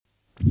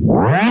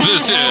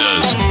This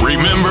is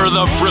Remember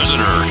the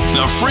Prisoner,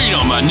 the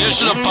Freedom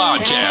Initiative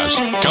podcast.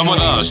 Come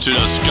with us to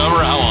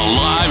discover how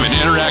alive and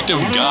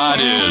interactive God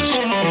is.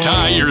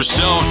 Tie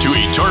yourself to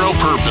eternal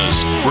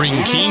purpose.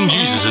 Bring King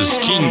Jesus'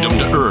 kingdom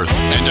to earth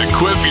and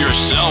equip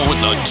yourself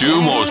with the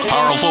two most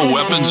powerful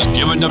weapons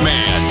given to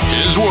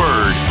man, His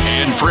Word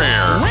and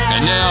prayer.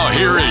 And now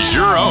here is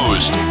your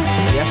host.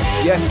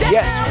 Yes.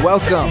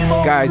 Welcome,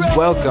 guys.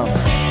 Welcome.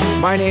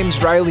 My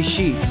name's Riley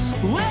Sheets.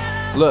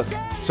 Look,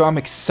 so I'm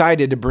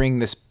excited to bring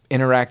this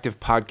interactive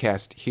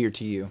podcast here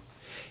to you.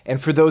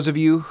 And for those of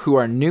you who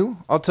are new,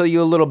 I'll tell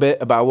you a little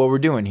bit about what we're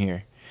doing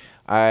here.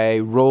 I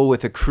roll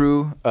with a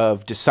crew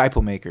of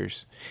disciple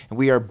makers, and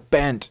we are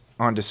bent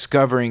on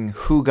discovering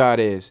who God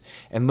is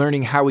and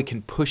learning how we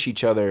can push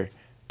each other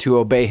to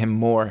obey Him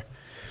more.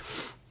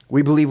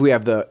 We believe we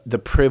have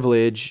the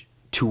privilege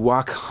to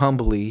walk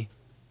humbly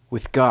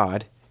with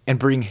God and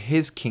bring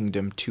His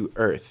kingdom to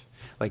earth.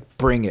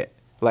 Bring it.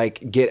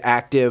 Get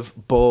active,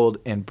 bold,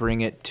 and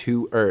bring it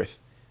to earth,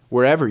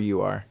 wherever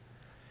you are.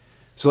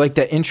 So like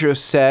that intro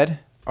said,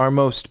 our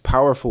most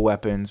powerful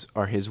weapons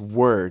are His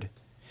Word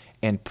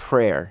and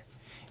prayer.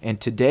 And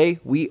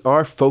today we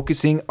are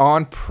focusing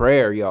on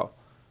prayer, y'all.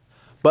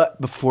 But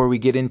before we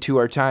get into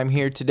our time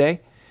here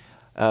today,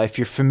 if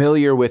you're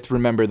familiar with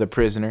Remember the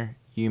Prisoner,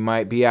 you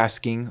might be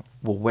asking,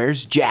 well,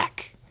 where's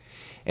Jack?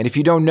 And if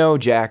you don't know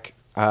Jack,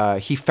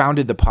 he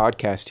founded the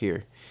podcast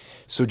here.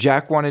 So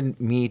Jack wanted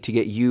me to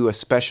get you a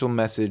special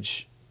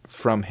message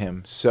from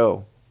him.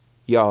 So,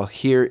 y'all,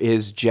 here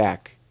is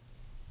Jack.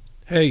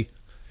 Hey,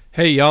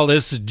 y'all,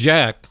 this is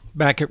Jack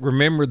back at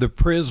Remember the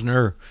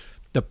Prisoner,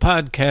 the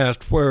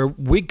podcast where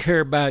we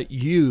care about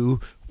you.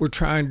 We're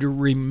trying to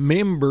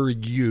remember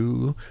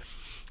you.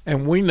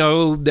 And we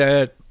know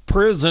that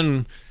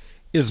prison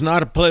is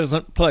not a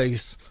pleasant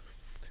place.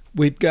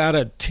 We've got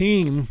a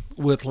team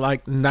with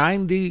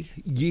 90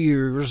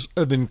 years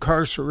of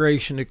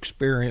incarceration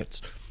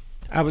experience.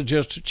 I was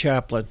just a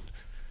chaplain,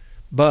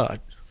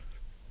 but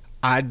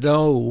I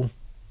know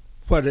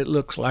what it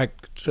looks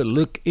like to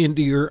look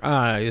into your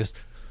eyes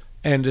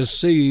and to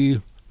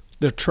see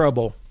the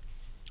trouble,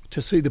 to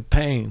see the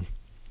pain,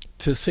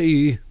 to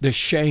see the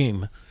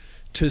shame,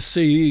 to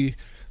see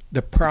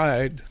the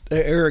pride,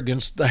 the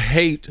arrogance, the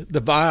hate, the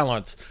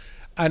violence.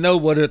 I know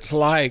what it's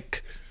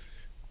like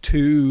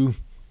to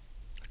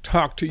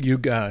talk to you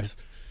guys.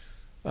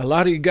 A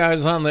lot of you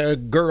guys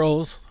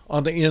girls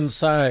on the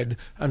inside,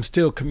 I'm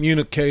still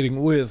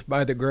communicating with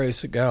by the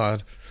grace of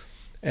God.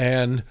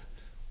 And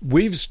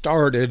we've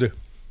started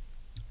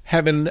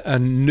having a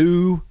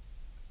new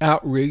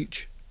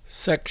outreach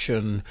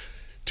section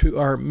to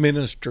our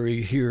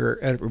ministry here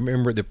at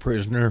Remember the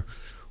Prisoner.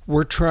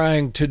 We're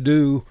trying to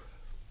do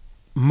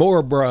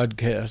more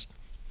broadcasts.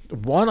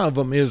 One of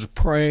them is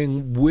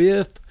praying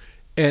with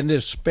and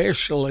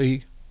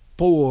especially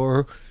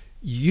for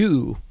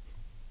you.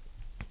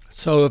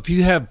 So if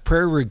you have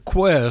prayer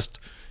requests,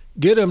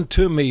 get them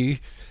to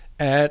me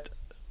at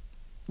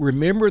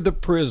Remember the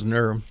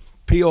Prisoner,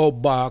 P.O.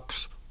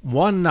 Box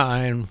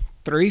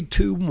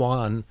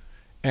 19321,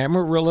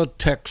 Amarillo,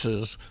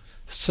 Texas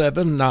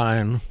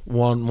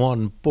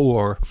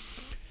 79114.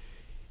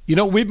 You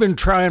know, we've been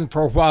trying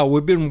for a while.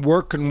 We've been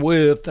working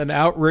with an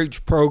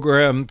outreach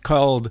program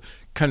called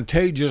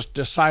Contagious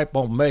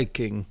Disciple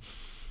Making,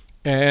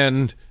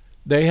 and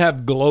they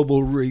have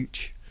global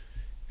reach,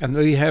 and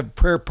they have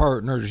prayer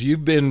partners.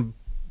 You've been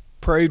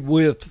prayed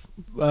with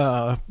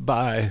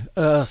by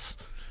us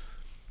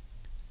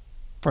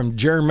from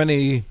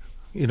Germany,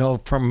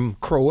 from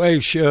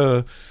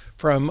Croatia,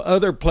 from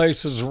other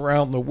places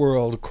around the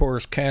world, of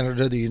course,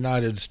 Canada, the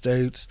United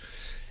States.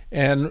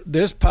 And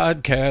this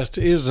podcast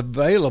is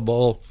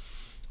available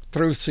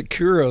through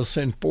Securus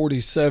in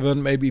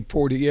 47, maybe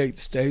 48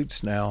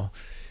 states now.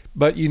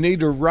 But you need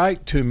to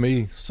write to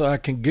me so I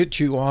can get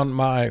you on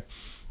my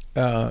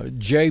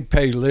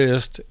JPay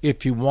list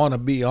if you want to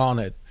be on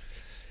it.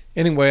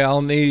 Anyway,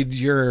 I'll need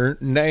your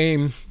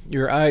name,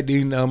 your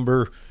ID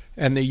number,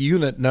 and the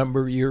unit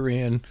number you're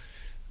in,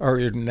 or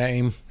your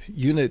name,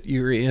 unit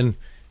you're in,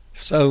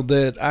 so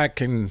that I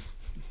can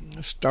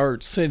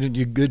start sending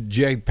you good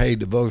JPay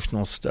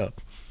devotional stuff.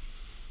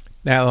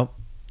 Now,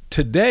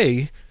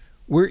 today,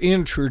 we're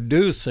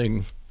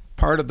introducing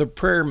part of the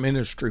prayer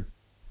ministry.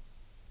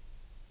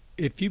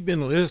 If you've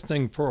been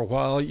listening for a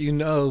while, you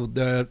know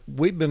that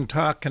we've been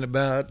talking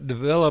about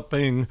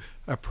developing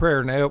a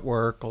prayer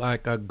network,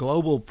 like a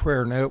global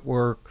prayer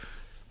network,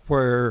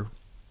 where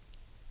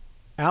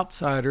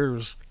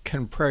outsiders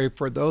can pray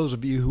for those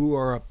of you who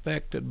are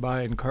affected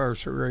by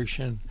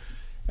incarceration,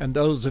 and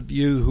those of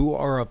you who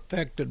are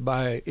affected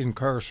by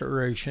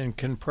incarceration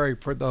can pray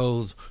for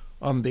those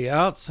on the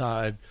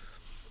outside.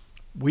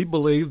 We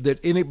believe that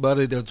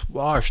anybody that's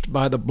washed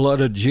by the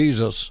blood of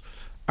Jesus,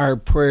 our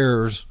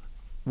prayers,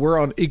 we're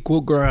on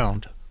equal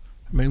ground.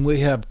 I mean,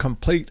 we have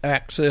complete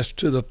access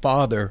to the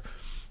Father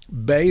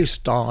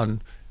based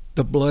on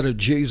the blood of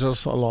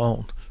Jesus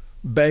alone,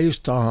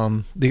 based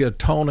on the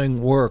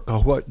atoning work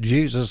of what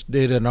Jesus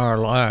did in our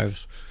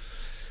lives.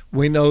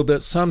 We know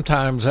that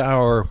sometimes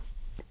our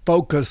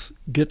focus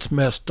gets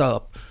messed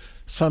up.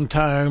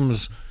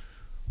 Sometimes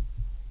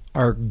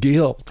our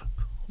guilt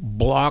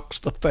blocks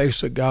the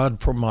face of God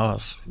from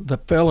us. The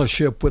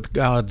fellowship with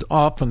God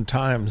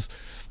oftentimes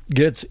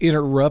gets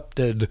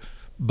interrupted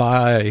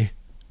by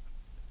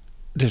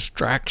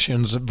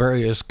distractions of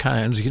various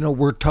kinds.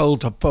 We're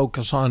told to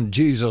focus on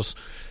Jesus,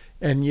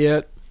 and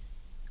yet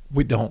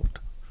we don't.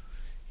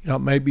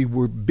 Maybe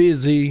we're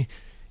busy,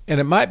 and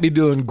it might be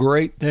doing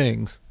great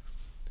things,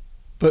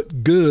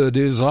 but good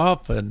is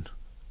often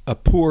a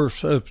poor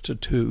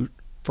substitute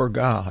for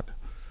God.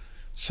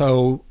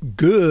 So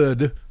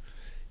good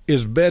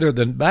is better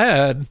than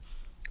bad,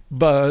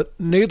 but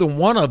neither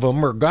one of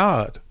them are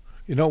God.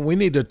 We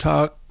need to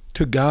talk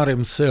to God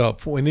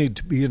himself. We need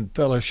to be in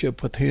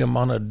fellowship with him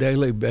on a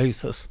daily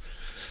basis.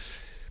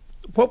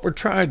 What we're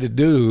trying to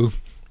do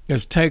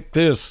is take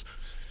this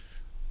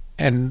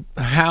and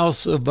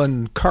house of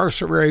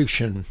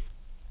incarceration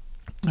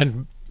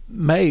and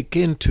make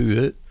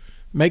it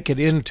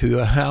into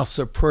a house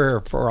of prayer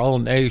for all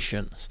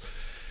nations.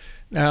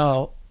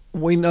 Now,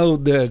 we know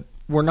that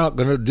we're not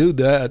going to do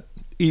that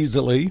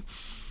easily.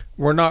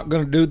 We're not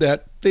going to do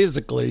that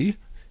physically.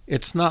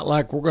 It's not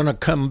like we're going to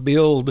come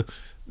build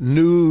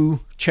new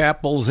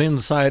chapels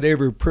inside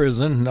every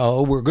prison.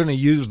 No, we're going to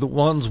use the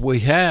ones we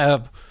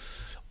have,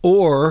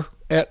 or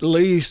at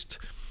least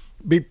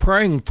be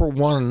praying for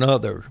one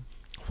another,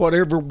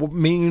 whatever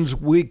means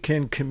we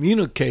can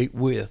communicate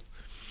with.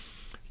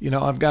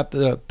 I've got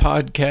the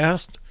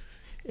podcast,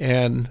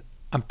 and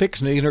I'm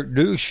fixing to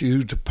introduce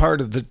you to part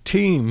of the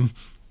team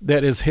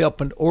that is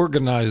helping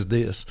organize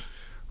this.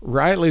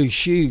 Riley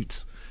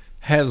Sheets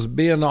has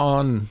been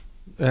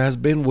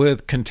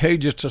with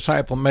Contagious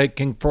Disciple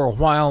Making for a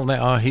while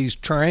now. He's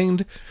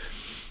trained,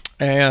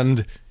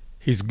 and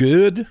he's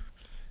good,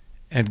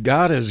 and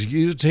God has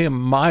used him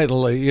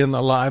mightily in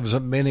the lives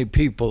of many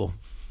people.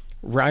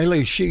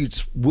 Riley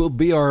Sheets will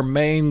be our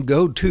main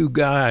go-to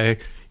guy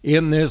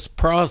in this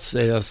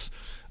process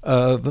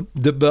of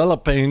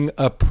developing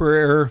a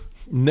prayer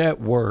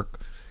network,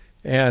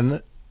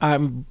 and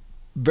I'm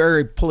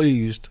very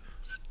pleased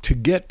to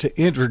get to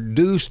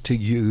introduce to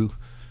you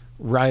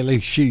Riley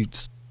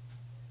Sheets.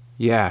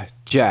 Yeah,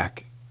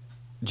 Jack,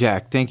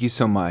 thank you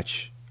so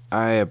much.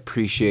 I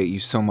appreciate you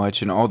so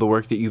much and all the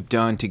work that you've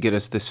done to get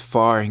us this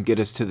far and get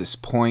us to this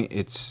point.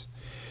 It's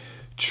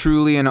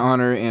truly an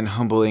honor and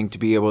humbling to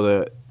be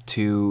able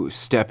to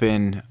step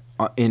in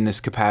this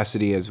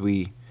capacity as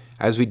we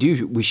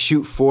do. We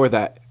shoot for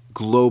that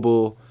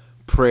global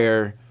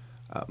prayer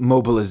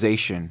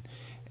mobilization.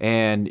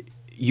 And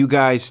you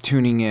guys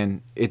tuning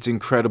in, it's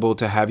incredible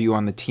to have you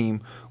on the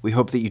team. We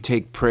hope that you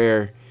take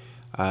prayer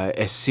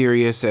as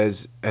serious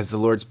as the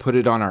Lord's put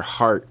it on our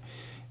heart.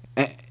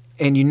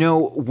 And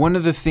one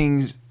of the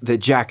things that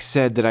Jack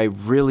said that I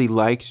really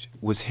liked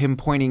was him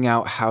pointing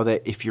out how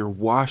that if you're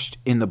washed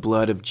in the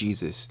blood of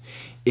Jesus,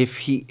 if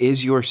he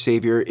is your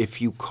Savior,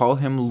 if you call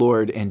him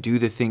Lord and do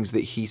the things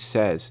that he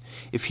says,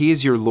 if he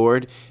is your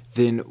Lord,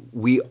 then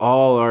we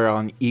all are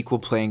on equal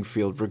playing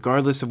field,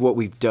 regardless of what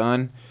we've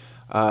done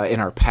in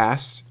our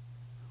past.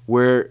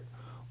 We're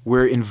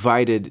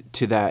invited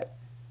to that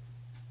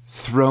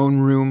throne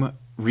room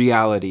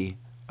reality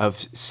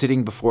of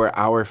sitting before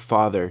our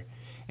Father,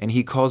 and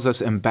he calls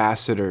us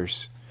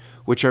ambassadors,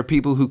 which are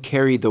people who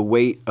carry the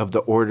weight of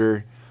the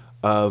order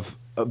of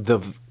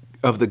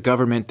the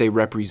government they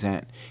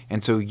represent.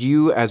 And so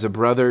you, as a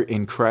brother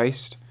in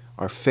Christ,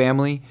 are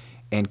family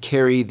and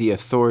carry the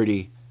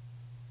authority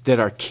that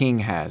our King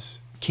has,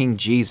 King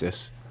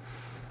Jesus.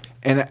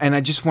 And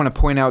I just want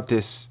to point out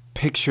this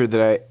picture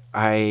that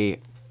I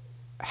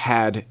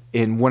had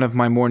in one of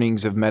my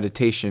mornings of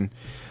meditation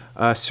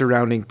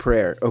surrounding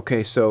prayer.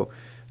 Okay, so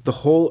the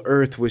whole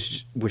earth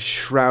was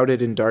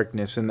shrouded in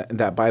darkness, and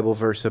that Bible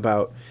verse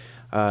about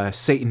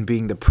Satan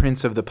being the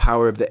prince of the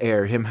power of the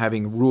air, him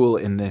having rule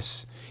in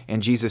this,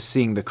 and Jesus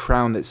seeing the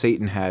crown that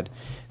Satan had.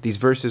 These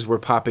verses were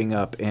popping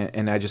up,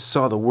 and I just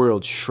saw the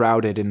world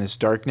shrouded in this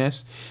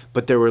darkness,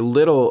 but there were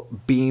little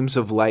beams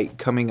of light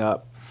coming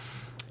up,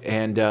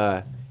 and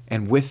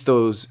with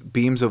those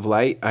beams of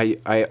light,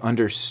 I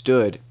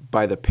understood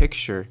by the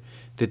picture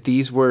that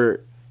these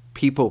were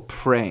people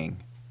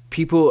praying,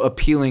 people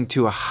appealing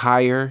to a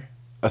higher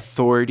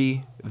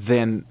authority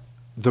than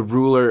the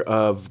ruler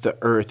of the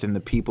earth and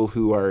the people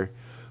who are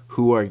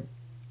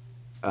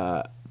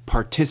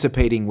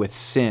participating with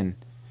sin,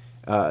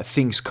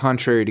 things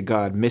contrary to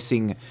God,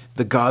 missing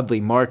the godly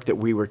mark that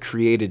we were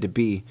created to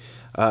be.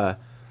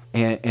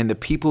 And the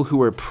people who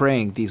were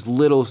praying, these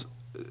little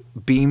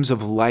beams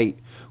of light,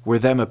 were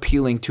them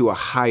appealing to a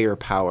higher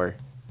power,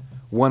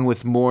 one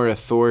with more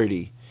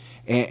authority.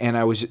 And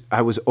I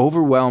was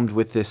overwhelmed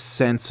with this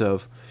sense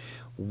of,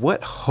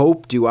 what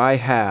hope do I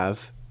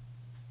have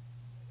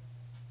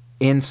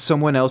in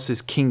someone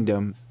else's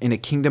kingdom, in a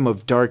kingdom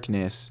of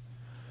darkness?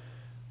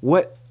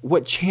 What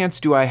chance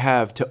do I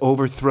have to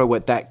overthrow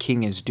what that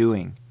king is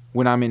doing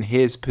when I'm in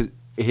his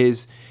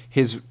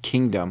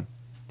kingdom,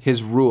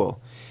 his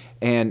rule?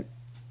 And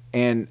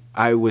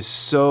I was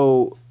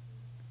so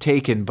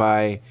taken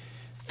by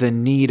the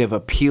need of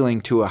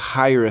appealing to a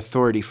higher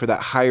authority, for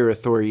that higher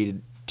authority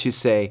to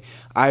say,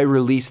 I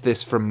release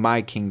this from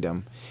my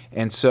kingdom.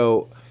 And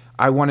so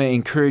I want to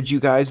encourage you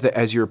guys that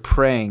as you're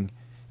praying,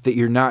 that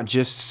you're not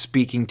just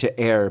speaking to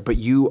air, but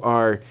you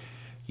are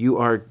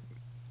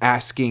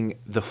asking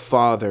the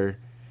Father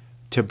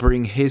to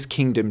bring his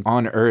kingdom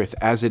on earth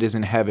as it is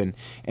in heaven.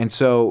 And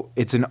so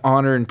it's an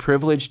honor and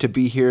privilege to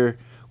be here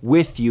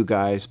with you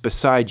guys,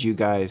 beside you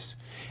guys,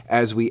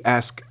 as we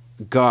ask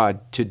God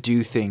to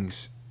do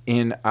things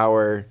in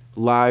our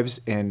lives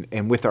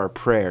and with our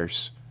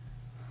prayers.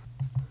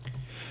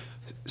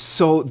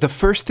 So the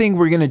first thing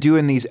we're going to do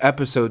in these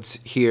episodes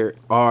here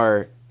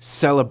are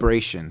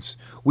celebrations.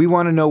 We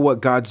want to know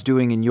what God's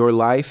doing in your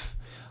life.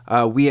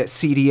 We at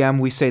CDM,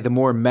 we say the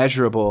more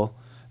measurable,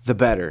 the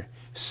better.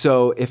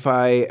 So if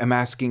I am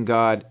asking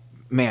God,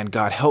 man,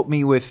 God, help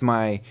me with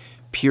my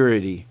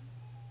purity,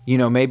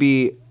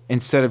 maybe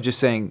instead of just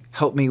saying,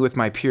 help me with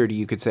my purity,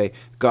 you could say,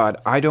 God,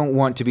 I don't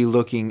want to be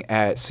looking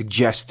at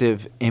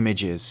suggestive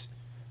images.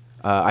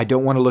 I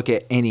don't want to look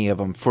at any of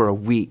them for a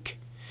week.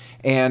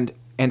 And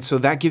so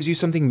that gives you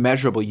something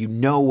measurable. You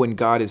know when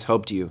God has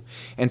helped you.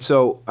 And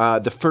so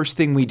the first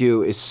thing we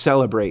do is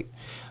celebrate.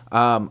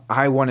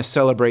 I want to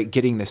celebrate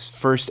getting this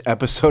first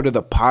episode of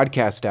the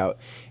podcast out.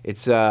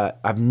 It's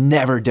I've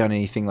never done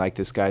anything like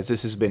this, guys.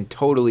 This has been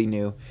totally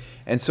new.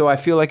 And so I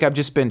feel like I've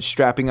just been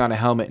strapping on a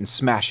helmet and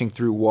smashing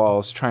through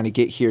walls trying to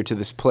get here to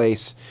this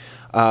place.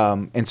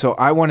 And so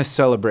I want to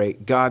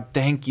celebrate. God,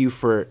 thank you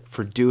for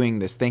doing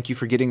this. Thank you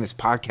for getting this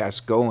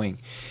podcast going.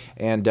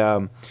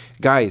 And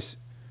guys,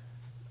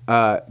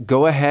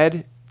 go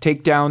ahead,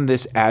 take down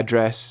this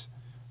address.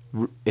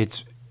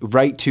 It's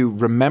right to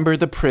Remember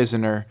the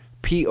Prisoner,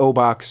 P.O.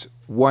 Box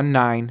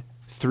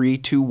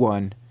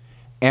 19321,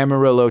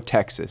 Amarillo,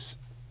 Texas,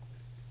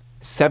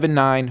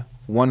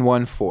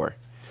 79114.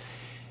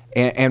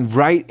 And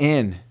write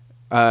in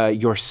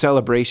your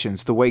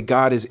celebrations, the way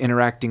God is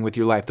interacting with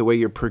your life, the way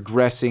you're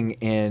progressing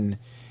in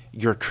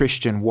your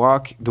Christian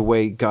walk, the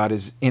way God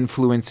is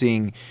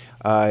influencing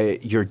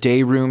your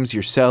day rooms,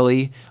 your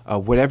celly,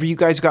 whatever you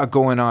guys got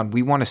going on.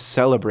 We want to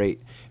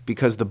celebrate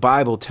because the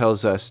Bible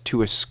tells us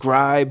to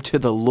ascribe to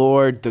the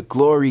Lord the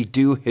glory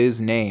due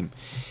his name.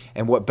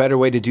 And what better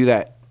way to do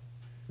that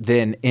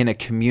than in a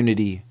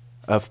community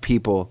of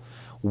people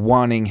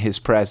wanting his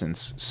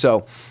presence.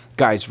 So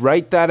guys,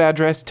 write that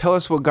address. Tell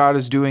us what God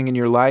is doing in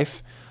your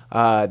life.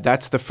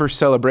 That's the first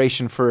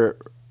celebration for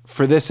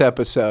this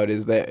episode,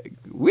 is that,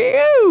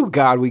 woo,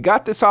 God, we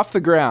got this off the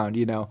ground,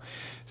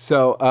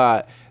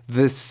 So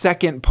the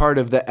second part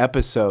of the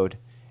episode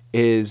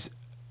is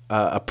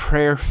a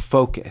prayer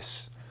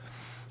focus.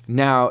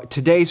 Now,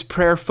 today's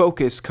prayer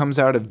focus comes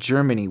out of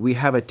Germany. We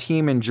have a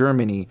team in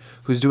Germany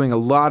who's doing a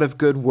lot of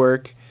good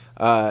work.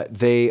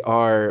 They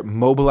are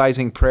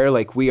mobilizing prayer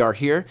like we are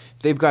here.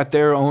 They've got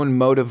their own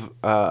mode of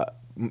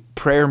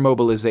prayer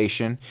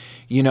mobilization.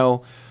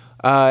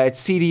 At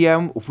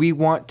CDM, we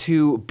want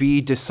to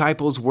be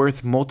disciples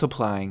worth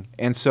multiplying.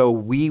 And so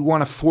we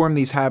want to form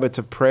these habits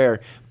of prayer.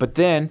 But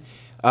then,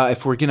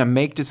 if we're going to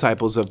make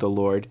disciples of the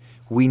Lord,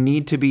 we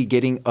need to be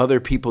getting other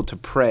people to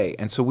pray.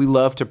 And so we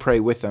love to pray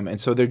with them.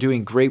 And so they're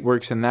doing great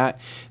works in that.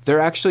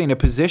 They're actually in a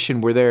position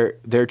where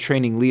they're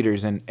training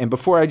leaders. And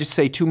before I just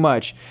say too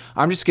much,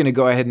 I'm just going to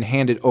go ahead and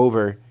hand it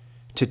over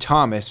to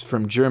Thomas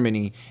from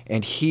Germany,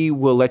 and he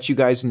will let you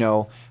guys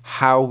know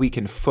how we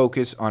can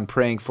focus on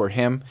praying for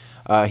him.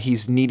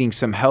 He's needing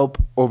some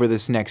help over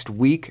this next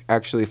week,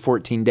 actually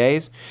 14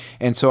 days.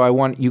 And so I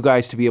want you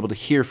guys to be able to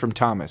hear from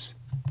Thomas.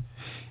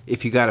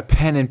 If you got a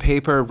pen and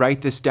paper, write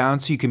this down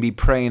so you can be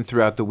praying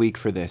throughout the week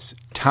for this.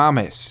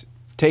 Thomas,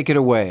 take it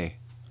away.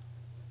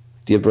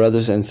 Dear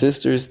brothers and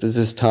sisters, this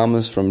is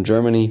Thomas from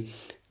Germany.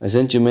 I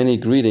send you many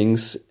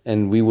greetings,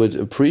 and we would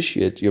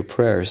appreciate your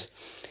prayers.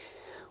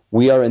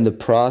 We are in the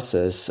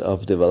process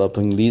of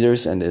developing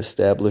leaders and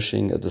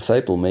establishing a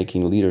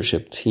disciple-making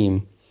leadership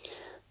team.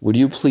 Would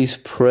you please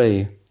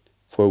pray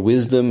for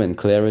wisdom and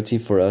clarity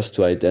for us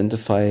to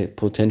identify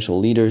potential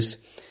leaders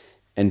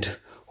and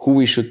who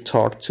we should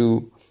talk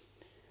to?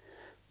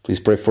 Please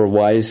pray for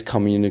wise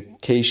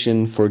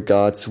communication for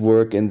God's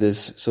work in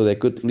this so that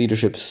good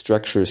leadership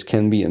structures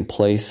can be in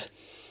place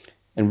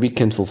and we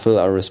can fulfill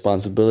our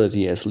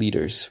responsibility as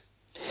leaders.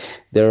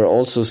 There are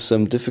also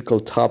some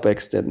difficult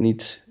topics that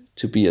need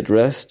to be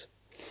addressed,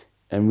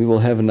 and we will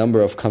have a number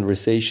of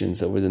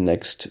conversations over the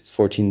next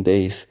 14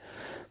 days.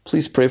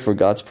 Please pray for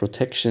God's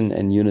protection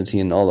and unity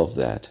in all of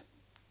that.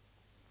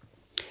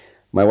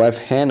 My wife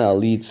Hannah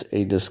leads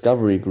a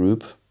discovery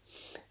group.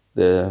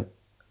 The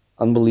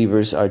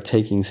unbelievers are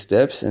taking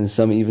steps, and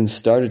some even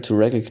started to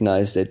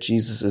recognize that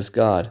Jesus is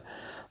God.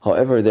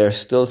 However, there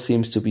still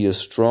seems to be a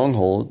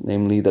stronghold,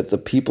 namely that the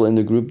people in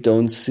the group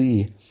don't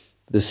see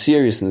the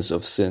seriousness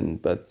of sin,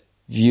 but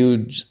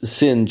view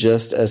sin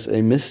just as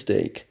a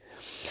mistake.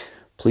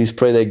 Please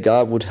pray that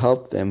God would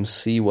help them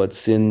see what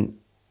sin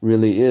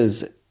really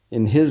is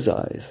in His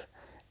eyes,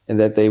 and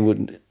that they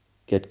would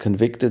get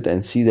convicted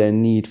and see their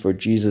need for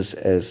Jesus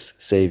as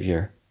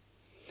Savior.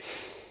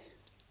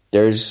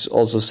 There's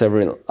also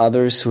several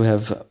others who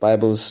have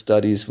Bible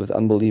studies with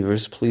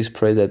unbelievers. Please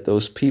pray that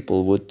those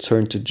people would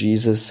turn to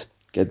Jesus,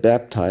 get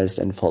baptized,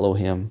 and follow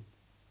him.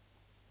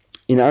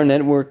 In our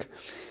network,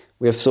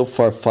 we have so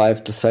far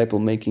 5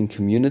 disciple-making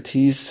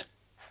communities.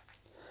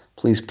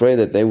 Please pray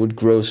that they would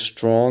grow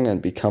strong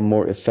and become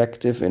more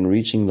effective in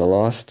reaching the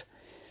lost.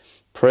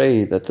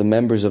 Pray that the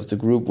members of the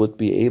group would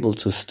be able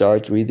to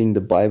start reading the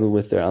Bible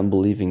with their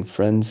unbelieving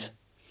friends,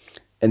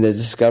 and the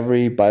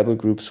Discovery Bible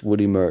groups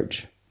would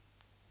emerge.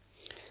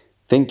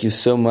 Thank you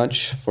so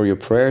much for your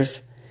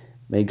prayers.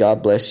 May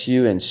God bless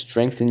you and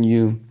strengthen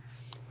you.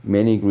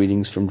 Many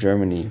greetings from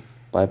Germany.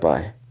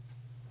 Bye-bye.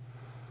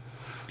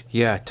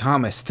 Yeah,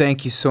 Thomas,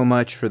 thank you so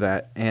much for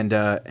that. And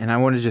I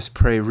want to just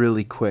pray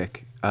really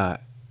quick.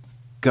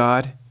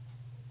 God,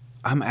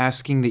 I'm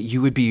asking that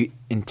you would be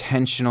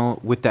intentional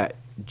with that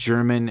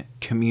German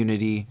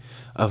community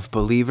of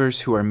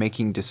believers who are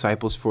making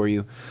disciples for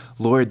you.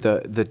 Lord,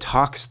 the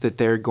talks that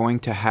they're going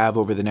to have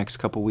over the next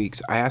couple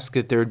weeks, I ask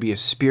that there would be a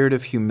spirit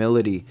of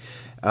humility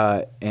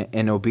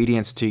and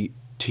obedience to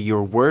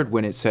your word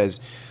when it says,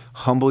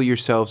 humble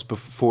yourselves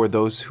before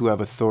those who have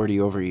authority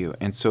over you.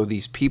 And so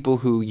these people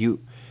who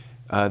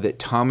that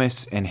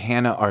Thomas and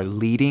Hannah are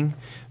leading,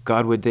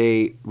 God, would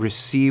they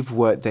receive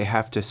what they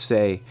have to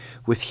say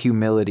with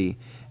humility?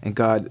 And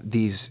God,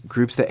 these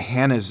groups that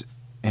Hannah's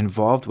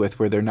involved with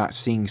where they're not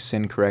seeing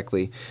sin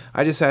correctly,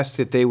 I just ask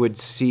that they would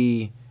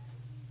see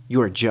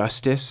your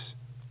justice,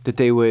 that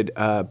they would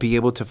be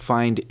able to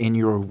find in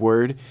your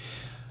word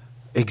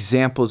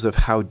examples of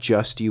how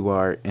just you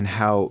are and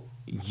how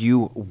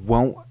you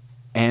won't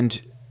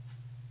end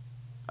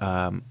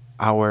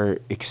our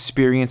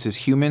experience as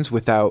humans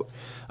without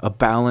a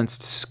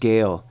balanced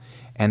scale,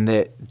 and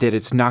that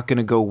it's not going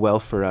to go well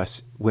for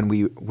us when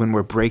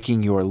we're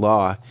breaking your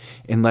law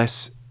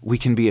unless we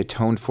can be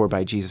atoned for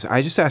by Jesus.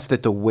 I just ask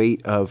that the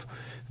weight of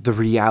the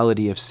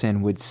reality of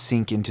sin would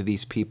sink into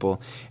these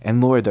people.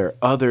 And Lord, there are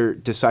other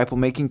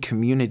disciple-making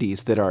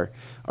communities that are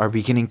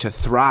beginning to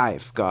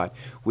thrive, God.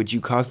 Would you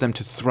cause them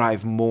to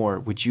thrive more?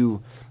 Would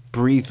you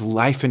breathe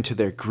life into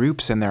their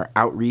groups and their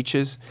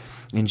outreaches?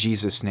 In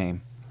Jesus'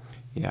 name.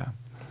 Yeah.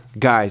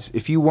 Guys,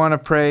 if you want to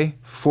pray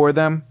for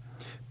them,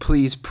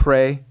 please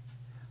pray.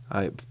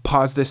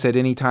 Pause this at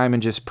any time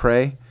and just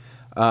pray.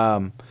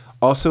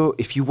 Also,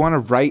 if you want to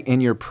write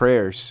in your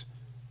prayers,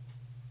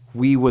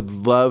 we would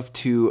love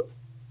to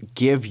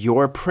give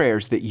your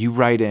prayers that you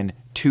write in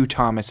to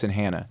Thomas and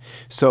Hannah.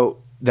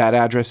 So that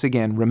address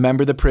again,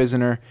 Remember the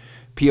Prisoner,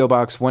 P.O.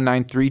 Box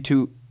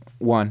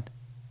 19321,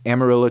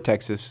 Amarillo,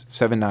 Texas,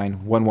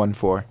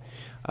 79114.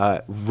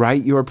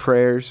 Write your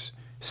prayers.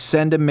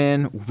 Send them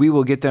in. We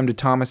will get them to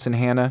Thomas and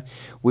Hannah.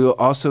 We will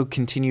also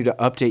continue to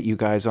update you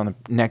guys on the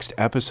next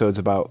episodes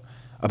about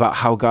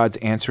how God's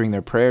answering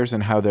their prayers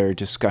and how their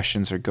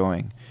discussions are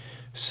going.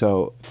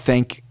 So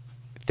thank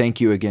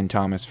you again,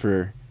 Thomas,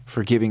 for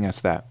giving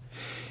us that.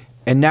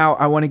 And now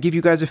I want to give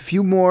you guys a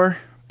few more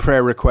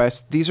prayer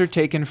requests. These are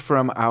taken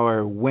from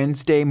our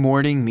Wednesday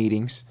morning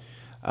meetings.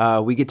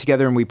 We get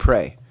together and we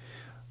pray.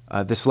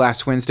 This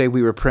last Wednesday,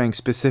 we were praying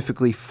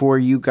specifically for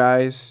you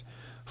guys,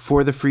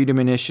 for the Freedom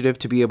Initiative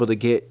to be able to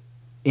get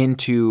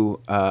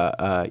into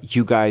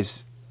you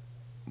guys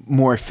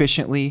more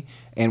efficiently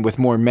and with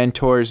more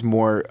mentors,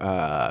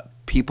 more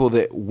people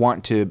that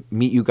want to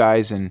meet you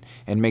guys and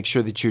make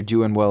sure that you're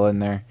doing well in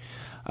there.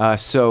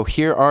 So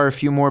here are a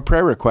few more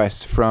prayer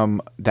requests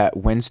from that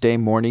Wednesday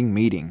morning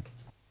meeting.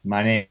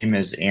 My name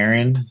is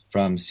Aaron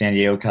from San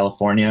Diego,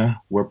 California.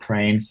 We're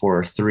praying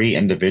for 3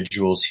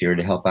 individuals here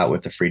to help out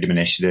with the Freedom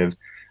Initiative,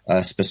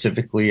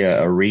 specifically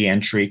a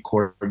re-entry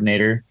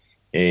coordinator,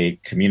 a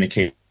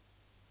communication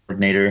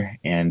coordinator,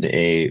 and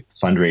a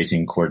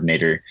fundraising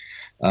coordinator.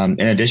 In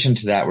addition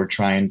to that, we're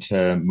trying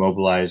to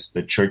mobilize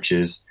the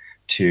churches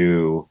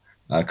to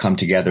come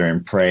together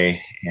and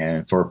pray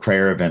and for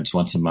prayer events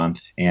once a month.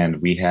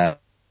 And we have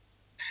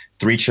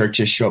 3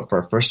 churches show up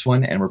for our first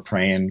one, and we're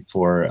praying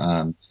for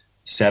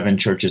 7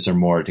 churches or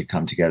more to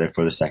come together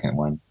for the second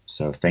one.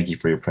 So thank you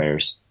for your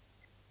prayers.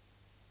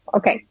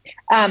 Okay.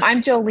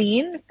 I'm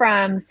Jolene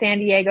from San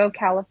Diego,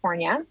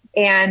 California,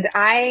 and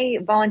I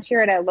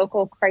volunteer at a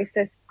local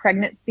crisis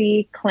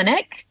pregnancy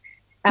clinic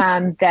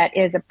that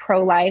is a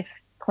pro-life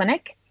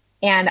clinic.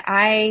 And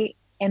I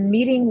am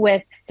meeting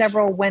with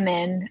several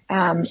women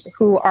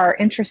who are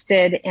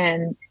interested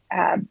in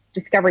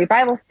Discovery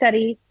Bible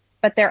Study,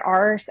 but there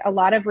are a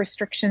lot of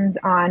restrictions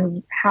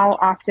on how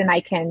often I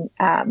can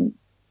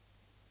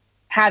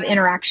have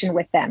interaction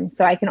with them.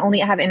 So I can only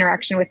have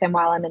interaction with them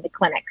while I'm in the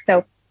clinic.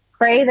 So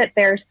pray that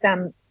there's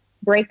some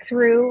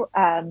breakthrough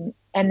and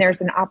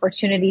there's an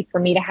opportunity for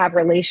me to have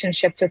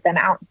relationships with them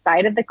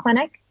outside of the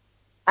clinic.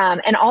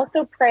 And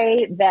also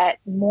pray that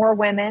more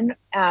women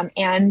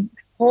and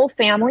whole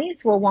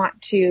families will want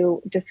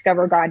to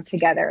discover God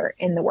together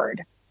in the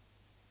Word.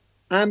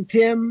 I'm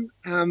Tim.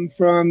 I'm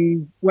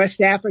from West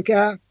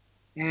Africa,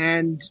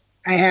 and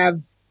I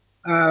have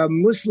a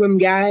Muslim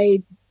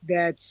guy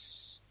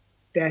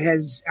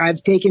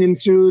I've taken him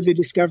through the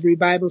Discovery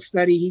Bible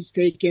Study. He's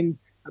taken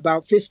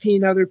about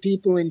 15 other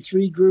people in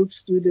 3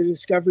 groups through the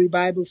Discovery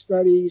Bible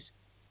Studies.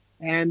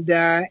 And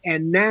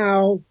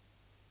now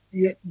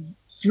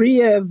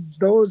 3 of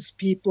those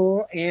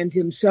people and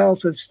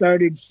himself have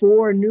started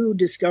 4 new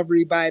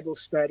Discovery Bible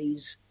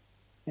Studies.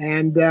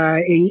 And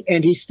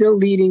he's still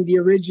leading the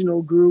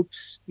original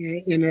groups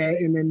in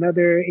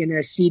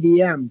a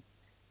CDM.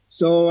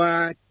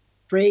 So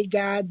pray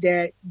God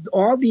that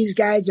all these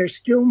guys are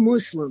still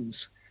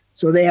Muslims,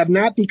 so they have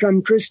not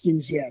become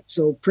Christians yet.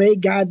 So pray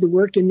God to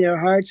work in their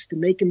hearts to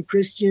make them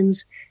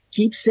Christians.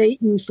 Keep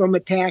Satan from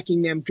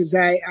attacking them, because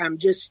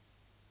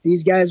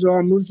these guys are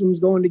all Muslims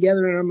going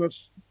together, and I'm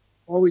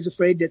always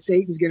afraid that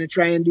Satan's going to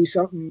try and do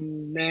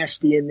something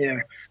nasty in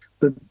there.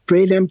 But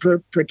pray them for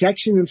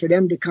protection and for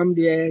them to come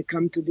to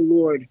the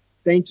Lord.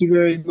 Thank you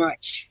very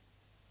much.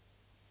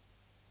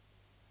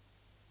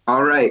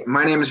 All right.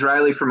 My name is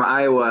Riley from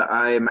Iowa.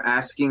 I am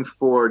asking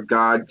for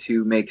God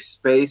to make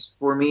space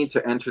for me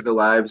to enter the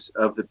lives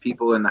of the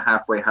people in the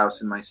halfway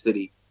house in my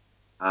city.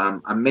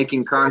 I'm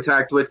making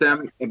contact with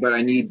them, but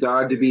I need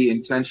God to be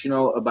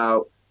intentional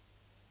about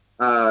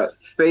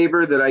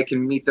favor that I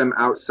can meet them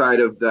outside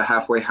of the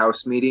halfway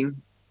house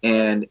meeting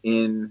and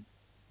in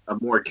a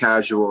more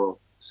casual.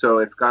 So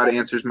if God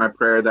answers my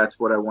prayer, that's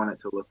what I want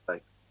it to look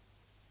like.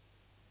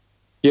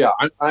 Yeah,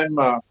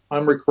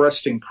 I'm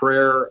requesting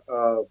prayer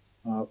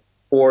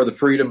for the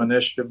Freedom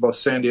Initiative, both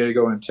San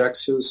Diego and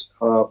Texas,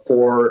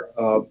 for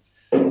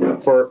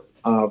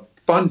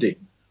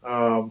funding,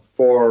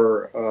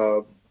 for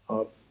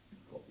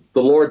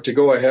the Lord to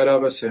go ahead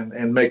of us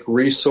and make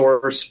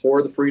resource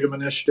for the Freedom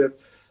Initiative.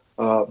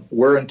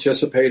 We're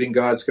anticipating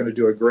God's going to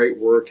do a great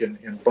work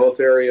in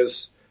both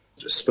areas.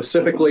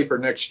 Specifically for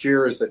next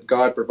year is that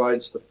God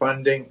provides the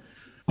funding.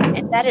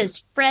 And that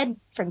is Fred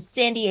from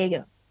San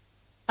Diego.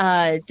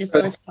 Yeah,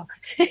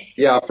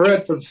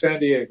 Fred from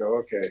San Diego.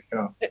 Okay.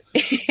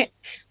 Yeah.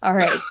 All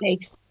right,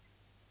 thanks.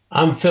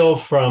 I'm Phil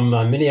from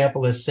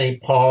Minneapolis,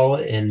 St. Paul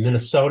in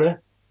Minnesota,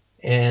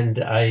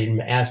 and I'm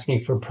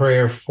asking for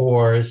prayer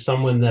for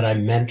someone that I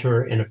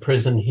mentor in a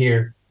prison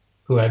here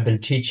who I've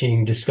been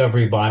teaching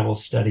Discovery Bible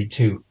Study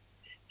to.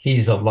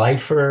 He's a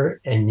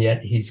lifer, and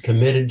yet he's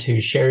committed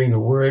to sharing the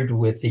word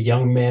with the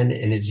young men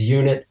in his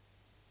unit.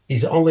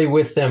 He's only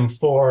with them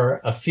for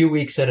a few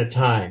weeks at a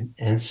time,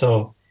 and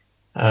so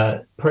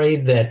pray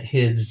that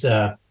his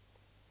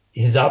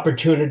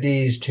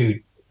opportunities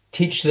to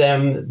teach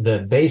them the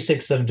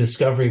basics of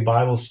Discovery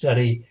Bible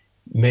Study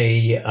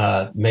may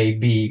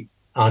be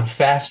on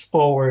fast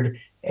forward,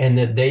 and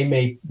that they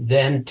may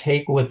then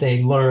take what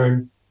they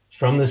learn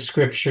from the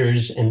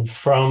scriptures and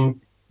from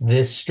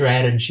this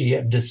strategy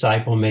of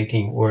disciple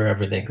making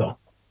wherever they go.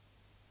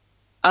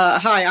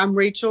 Hi, I'm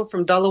Rachel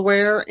from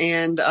Delaware,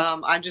 and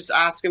I'm just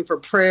asking for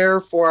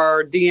prayer for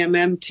our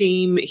DMM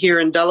team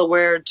here in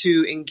Delaware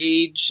to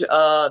engage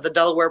the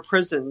Delaware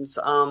prisons.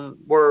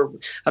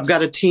 I've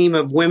got a team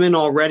of women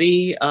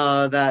already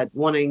that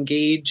want to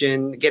engage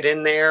and get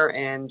in there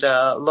and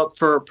look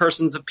for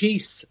persons of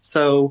peace.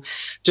 So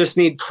just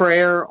need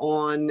prayer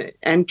on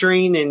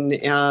entering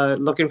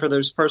and looking for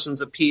those persons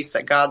of peace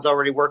that God's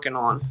already working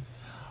on.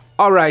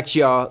 All right,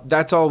 y'all.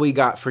 That's all we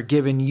got for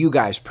giving you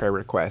guys prayer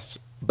requests.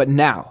 But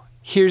now,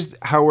 here's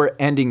how we're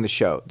ending the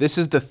show. This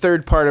is the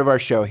third part of our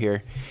show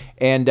here,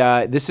 and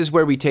this is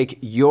where we take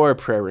your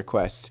prayer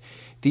requests.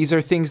 These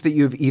are things that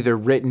you've either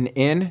written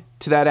in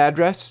to that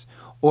address,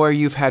 or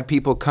you've had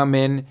people come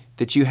in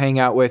that you hang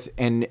out with,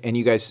 and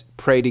you guys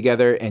pray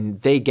together,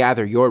 and they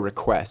gather your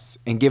requests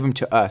and give them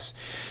to us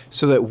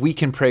so that we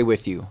can pray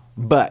with you.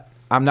 But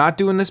I'm not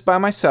doing this by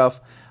myself.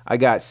 I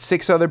got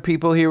 6 other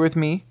people here with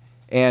me,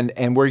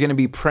 and we're going to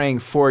be praying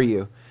for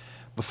you.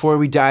 Before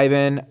we dive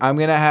in, I'm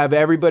going to have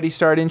everybody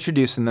start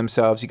introducing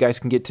themselves. You guys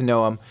can get to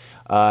know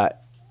them.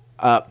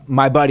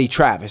 My buddy,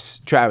 Travis.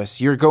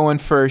 Travis, you're going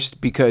first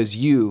because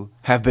you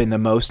have been the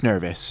most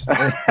nervous.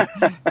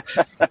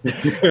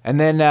 And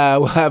then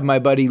we'll have my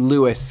buddy,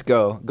 Lewis,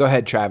 go. Go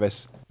ahead,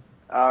 Travis.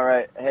 All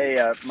right. Hey,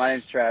 my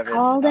name's Travis.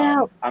 Called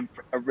out. I'm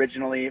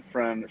originally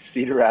from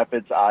Cedar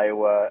Rapids,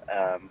 Iowa.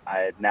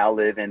 I now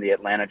live in the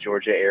Atlanta,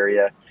 Georgia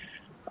area.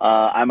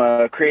 I'm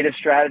a creative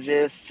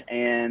strategist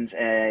and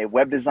a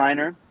web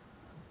designer.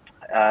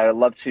 I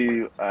love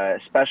to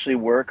especially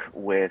work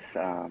with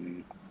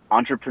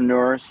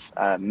entrepreneurs,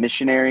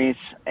 missionaries,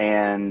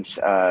 and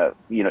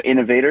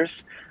innovators.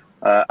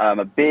 I'm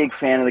a big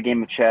fan of the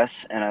game of chess,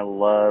 and I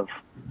love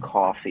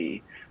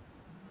coffee.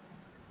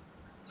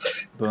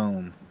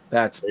 Boom.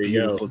 That's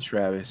beautiful,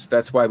 Travis.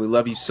 That's why we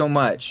love you so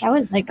much. That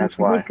was like a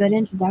really good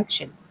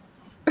introduction.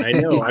 I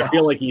know. I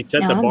feel like he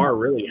set the bar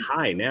really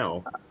high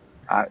now.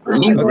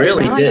 He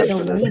really did.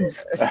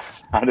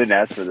 I didn't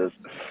ask for this.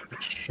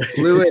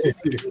 Lewis,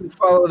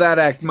 follow that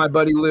act, my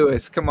buddy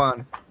Lewis. Come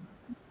on.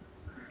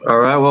 All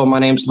right. Well, my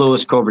name's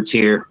Louis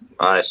Covertier.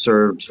 I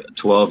served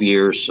 12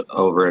 years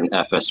over in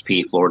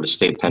FSP, Florida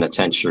State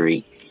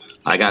Penitentiary.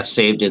 I got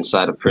saved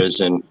inside a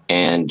prison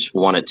and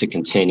wanted to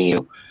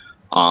continue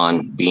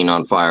on being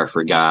on fire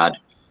for God.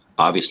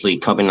 Obviously,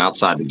 coming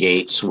outside the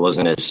gates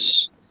wasn't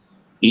as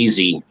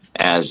easy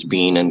as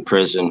being in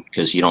prison,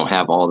 because you don't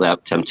have all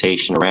that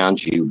temptation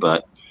around you.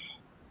 But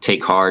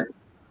take heart,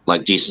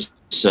 like Jesus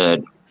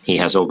said, he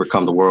has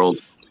overcome the world.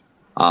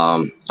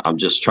 I'm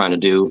just trying to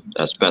do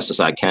as best as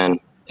I can,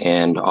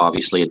 and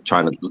obviously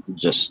trying to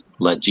just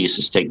let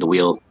Jesus take the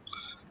wheel.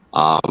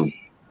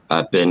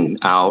 I've been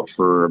out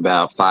for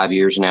about 5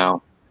 years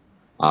now.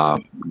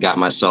 Got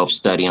myself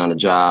steady on the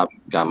job,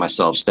 got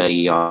myself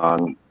steady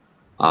on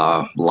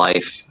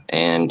life,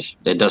 and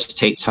it does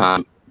take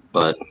time,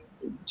 but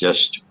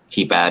just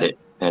keep at it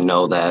and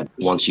know that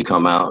once you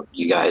come out,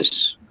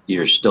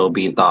 you're still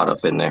being thought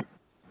of in there.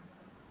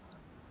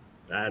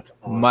 That's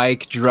awesome.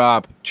 Mic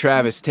drop.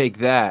 Travis, take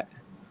that.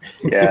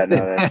 Yeah,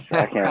 no,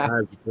 I can't.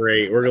 That's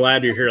great. We're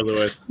glad you're here,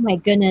 Lewis. Oh my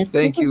goodness.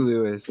 Thank you,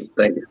 Lewis.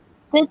 Thank you.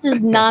 This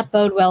does not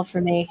bode well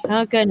for me.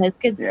 Oh goodness,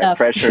 good stuff.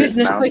 Pressure is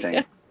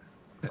mounting.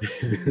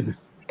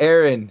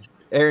 Aaron,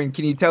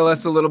 can you tell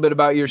us a little bit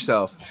about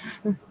yourself?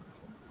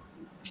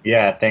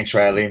 Yeah, thanks,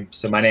 Riley.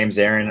 So my name's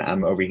Aaron.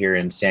 I'm over here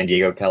in San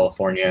Diego,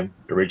 California,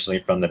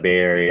 originally from the Bay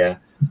Area.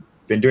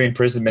 Been doing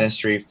prison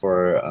ministry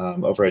for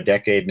over a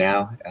decade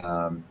now,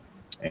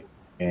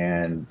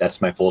 and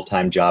that's my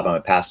full-time job. I'm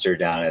a pastor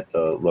down at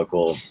the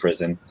local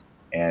prison,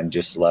 and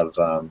just love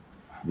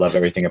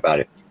everything about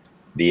it.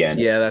 The end.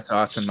 Yeah, that's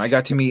awesome. I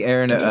got to meet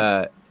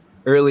Aaron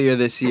earlier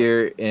this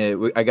year.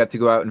 I got to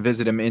go out and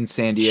visit him in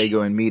San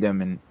Diego and meet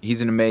him, and he's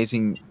an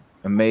amazing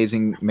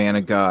man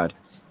of God.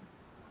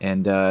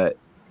 And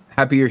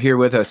happy you're here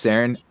with us,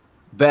 Aaron.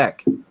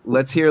 Beck,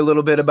 let's hear a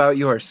little bit about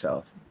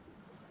yourself.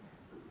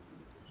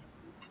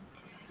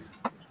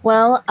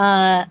 Well,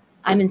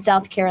 I'm in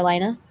South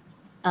Carolina,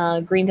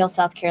 Greenville,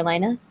 South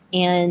Carolina,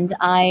 and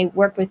I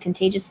work with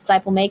Contagious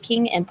Disciple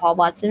Making and Paul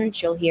Watson,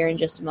 which you'll hear in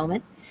just a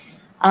moment.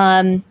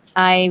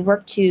 I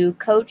work to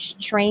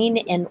coach, train,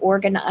 and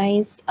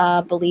organize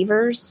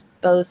believers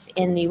both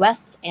in the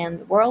U.S. and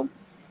the world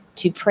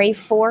to pray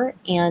for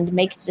and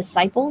make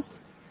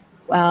disciples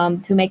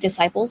who make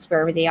disciples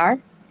wherever they are,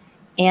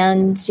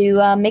 and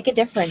to make a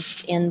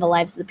difference in the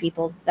lives of the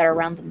people that are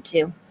around them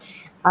too.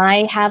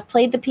 I have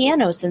played the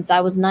piano since I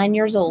was 9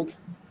 years old,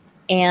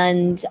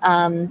 and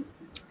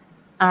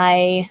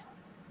I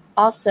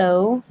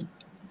also,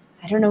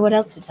 I don't know what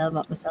else to tell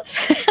about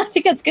myself. I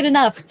think that's good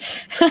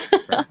enough.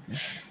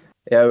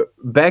 Yeah,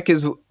 Beck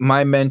is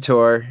my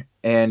mentor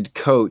and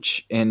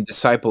coach in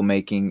disciple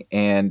making,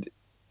 and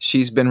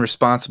she's been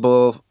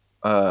responsible,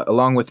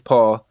 along with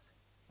Paul,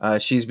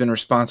 she's been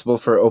responsible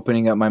for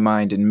opening up my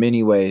mind in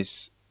many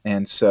ways.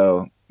 And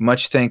so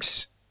much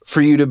thanks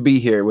for you to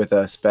be here with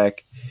us,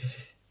 Beck.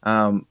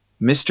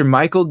 Mr.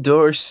 Michael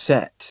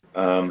Dorsett.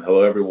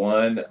 Hello,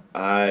 everyone.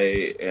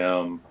 I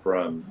am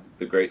from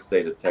the great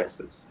state of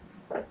Texas,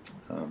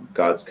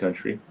 God's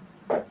country.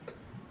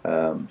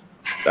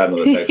 I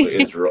know that's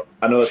actually Israel.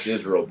 I know it's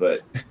Israel,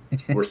 but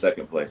we're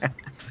second place.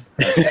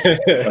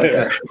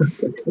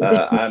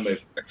 I'm a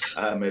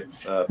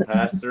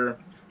pastor.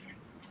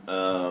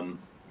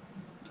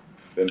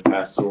 Been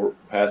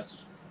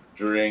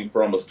pastoring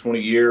for almost 20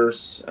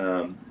 years.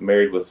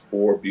 Married with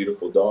 4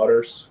 beautiful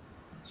daughters.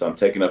 So I'm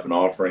taking up an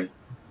offering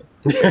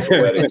for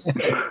weddings.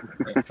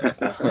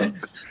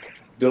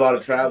 Do a lot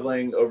of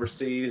traveling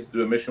overseas,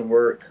 do a mission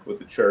work with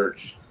the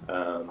church.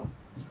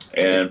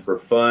 And for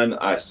fun,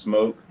 I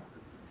smoke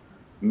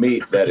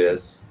meat, that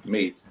is,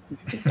 meat.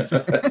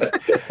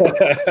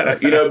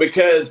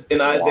 Because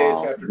in Isaiah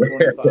chapter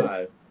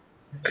 25,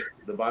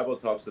 the Bible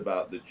talks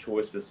about the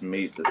choicest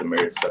meats at the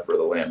marriage supper of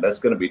the Lamb. That's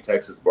going to be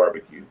Texas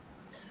barbecue.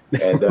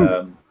 And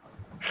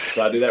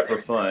so I do that for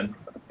fun.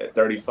 At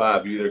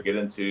 35, you either get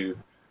into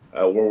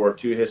World War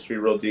II history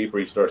real deep or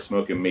you start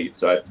smoking meat.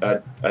 So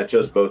I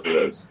chose both of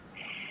those.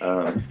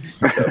 So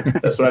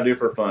that's what I do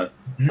for fun.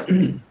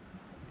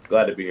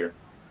 Glad to be here.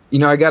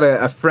 I got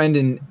a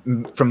friend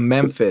from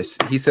Memphis.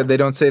 He said they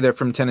don't say they're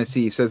from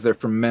Tennessee. He says they're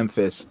from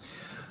Memphis.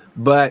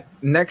 But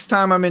next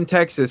time I'm in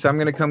Texas, I'm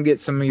going to come get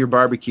some of your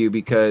barbecue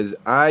because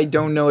I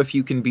don't know if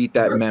you can beat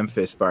that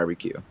Memphis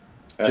barbecue.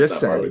 That's just not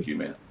saying. Barbecue,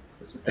 man.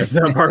 That's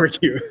not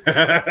barbecue.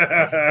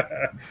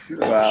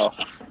 Wow.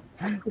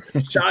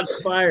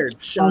 Shots fired.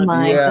 Oh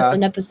my, that's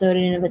an episode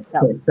in and of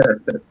itself.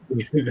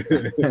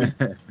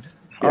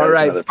 All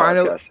right,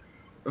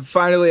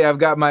 finally, I've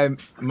got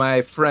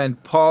my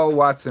friend Paul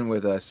Watson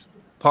with us.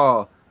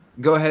 Paul,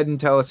 go ahead and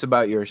tell us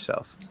about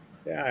yourself.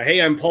 Yeah.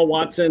 Hey, I'm Paul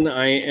Watson.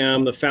 I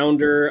am the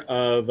founder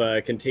of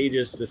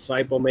Contagious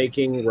Disciple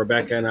Making.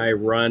 Rebecca and I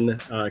run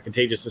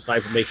Contagious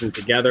Disciple Making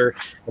together.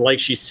 And like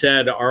she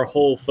said, our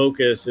whole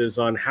focus is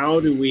on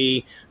how do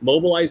we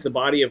mobilize the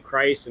body of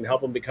Christ and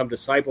help them become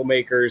disciple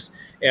makers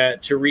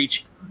to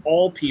reach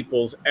all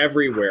peoples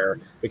everywhere,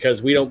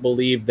 because we don't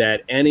believe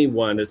that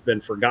anyone has been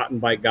forgotten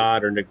by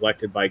God or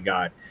neglected by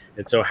God.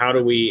 And so how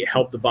do we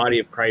help the body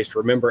of Christ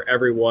remember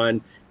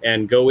everyone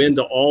and go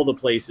into all the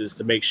places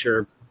to make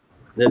sure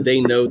that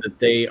they know that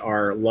they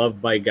are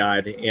loved by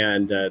God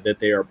and that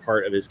they are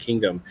part of his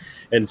kingdom.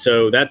 And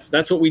so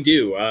that's what we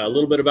do. A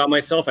little bit about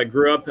myself. I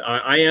grew up,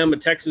 I am a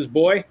Texas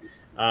boy.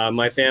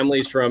 My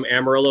family's from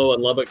Amarillo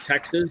and Lubbock,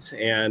 Texas,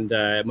 and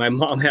my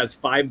mom has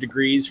 5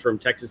 degrees from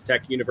Texas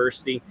Tech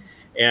University,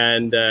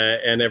 and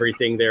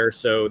everything there.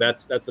 So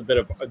that's a bit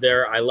of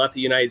there. I left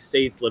the United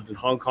States, lived in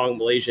Hong Kong,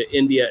 Malaysia,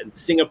 India, and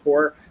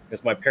Singapore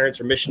because my parents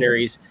are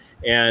missionaries,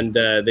 and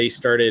they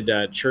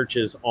started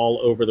churches all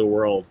over the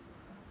world.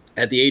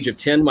 At the age of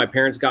 10, my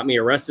parents got me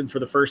arrested for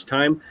the first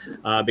time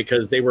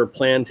because they were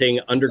planting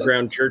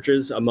underground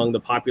churches among the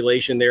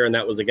population there, and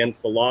that was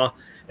against the law.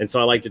 And so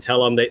I like to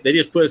tell them, they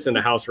just put us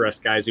into house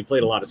arrest, guys. We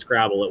played a lot of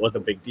Scrabble. It wasn't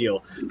a big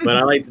deal. But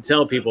I like to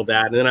tell people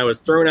that. And then I was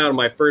thrown out of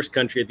my first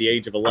country at the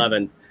age of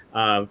 11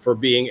 for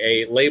being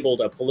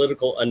labeled a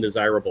political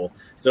undesirable.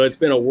 So it's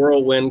been a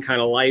whirlwind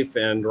kind of life.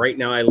 And right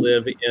now I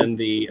live in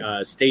the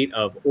state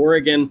of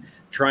Oregon,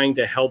 trying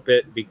to help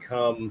it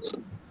become,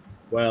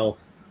 well,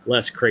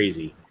 less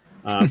crazy.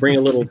 Bring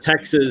a little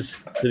Texas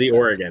to the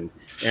Oregon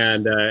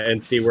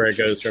and see where it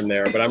goes from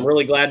there. But I'm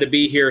really glad to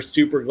be here.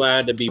 Super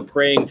glad to be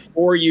praying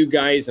for you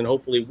guys and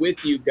hopefully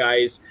with you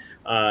guys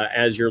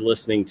as you're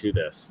listening to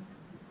this.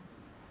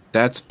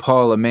 That's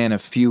Paul, a man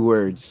of few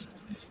words.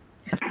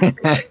 Man,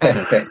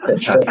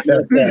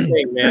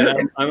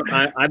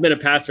 I've been a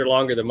pastor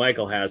longer than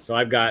Michael has, so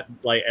I've got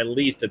like at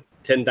least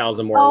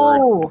 10,000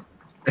 more words.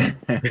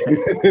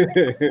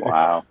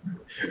 Wow.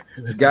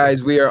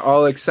 Guys, we are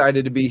all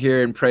excited to be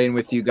here and praying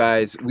with you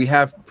guys. We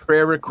have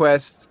prayer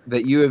requests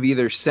that you have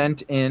either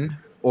sent in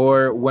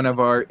or one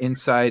of our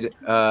inside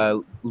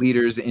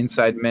leaders,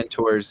 inside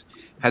mentors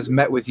has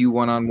met with you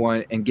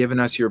one-on-one and given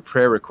us your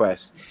prayer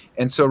requests.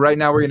 And so right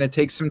now we're going to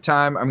take some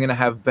time. I'm going to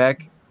have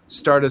Beck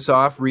start us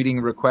off reading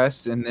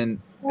requests, and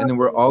then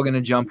we're all going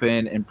to jump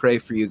in and pray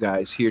for you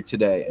guys here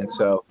today. And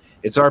so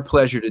it's our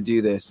pleasure to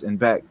do this. And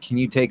Beck, can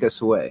you take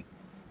us away?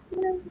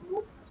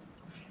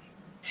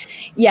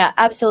 Yeah,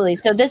 absolutely.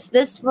 So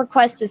this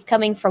request is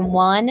coming from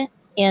Juan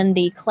in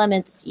the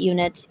Clements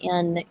unit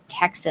in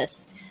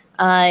Texas.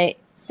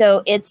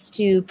 So it's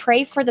to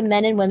pray for the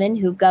men and women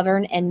who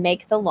govern and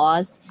make the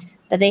laws,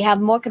 that they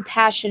have more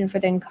compassion for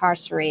the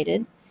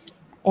incarcerated,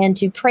 and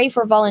to pray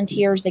for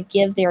volunteers that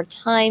give their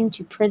time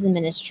to prison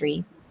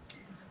ministry.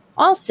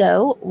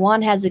 Also,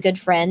 Juan has a good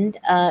friend.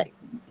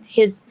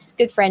 His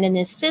good friend and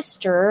his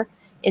sister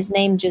is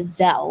named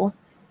Giselle.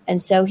 And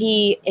so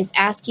he is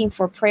asking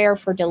for prayer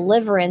for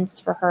deliverance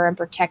for her and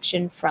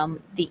protection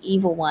from the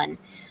evil one.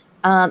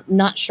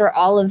 Not sure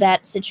all of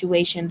that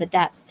situation, but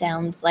that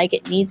sounds like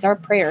it needs our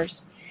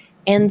prayers.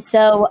 And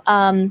so,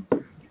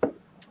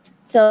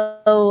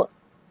 so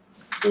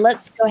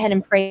let's go ahead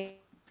and pray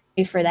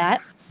for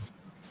that.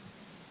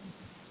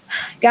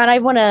 God, I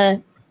want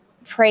to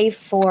pray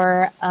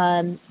for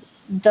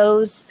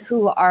those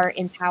who are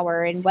in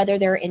power, and whether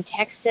they're in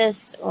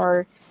Texas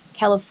or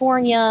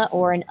California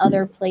or in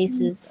other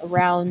places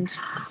around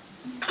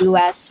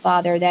U.S.,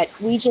 Father, that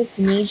we just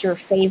need your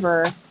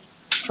favor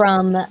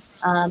from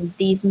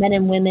these men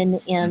and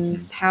women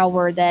in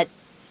power, that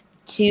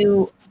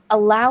to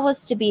allow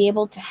us to be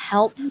able to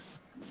help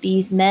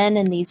these men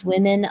and these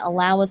women,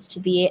 allow us to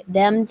be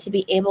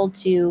able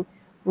to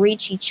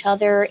reach each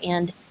other,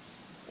 and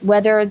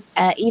whether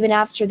even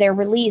after their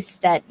release,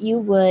 that you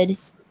would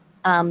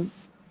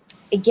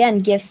again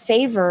give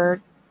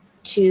favor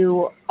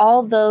to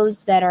all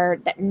those that are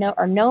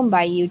known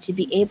by you, to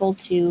be able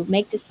to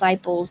make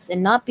disciples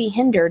and not be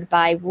hindered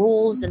by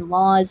rules and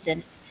laws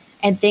and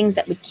things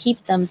that would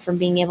keep them from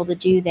being able to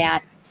do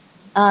that.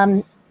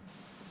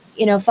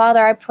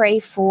 Father, I pray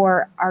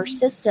for our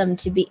system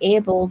to be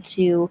able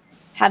to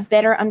have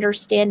better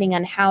understanding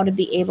on how to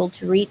be able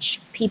to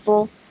reach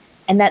people,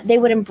 and that they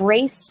would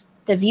embrace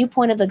the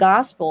viewpoint of the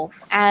gospel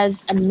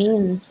as a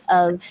means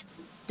of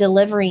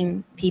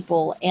delivering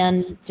people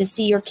and to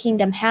see your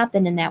kingdom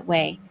happen in that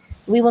way.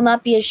 We will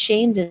not be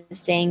ashamed of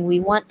saying we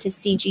want to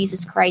see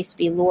Jesus Christ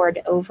be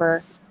Lord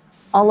over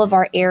all of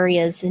our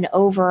areas and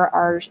over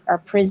our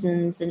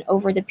prisons and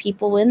over the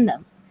people in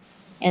them.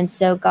 And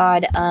so,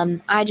 God,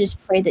 I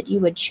just pray that you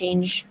would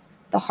change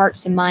the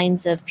hearts and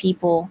minds of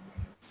people,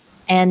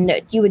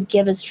 and you would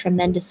give us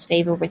tremendous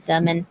favor with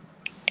them, and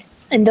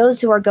those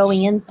who are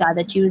going inside,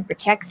 that you would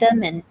protect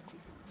them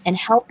and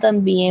help them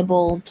be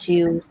able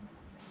to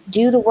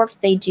do the work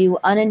they do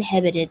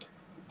uninhibited,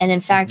 and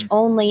in fact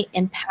only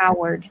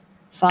empowered,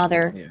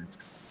 Father,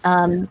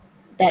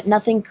 that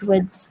nothing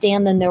could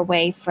stand in their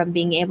way from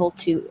being able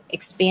to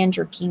expand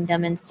your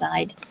kingdom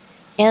inside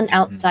and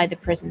outside the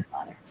prison,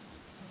 Father.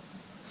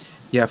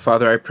 Yeah,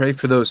 Father, I pray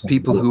for those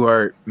people who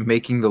are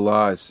making the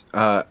laws.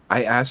 I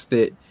ask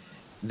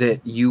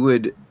that you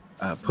would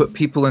put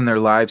people in their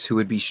lives who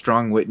would be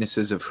strong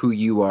witnesses of who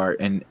you are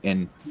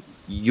and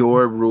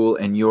your rule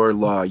and your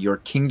law, your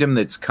kingdom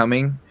that's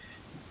coming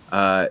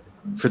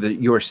for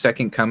your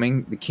second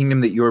coming, the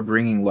kingdom that you're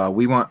bringing law.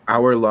 We want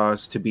our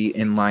laws to be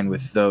in line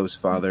with those,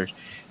 Father.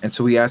 And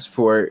so we ask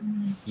for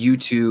you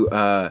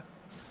to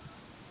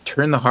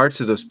turn the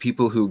hearts of those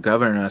people who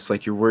govern us,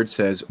 like your word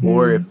says,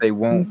 or if they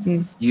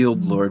won't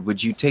yield, Lord,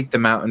 would you take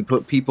them out and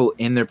put people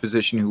in their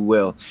position who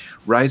will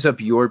rise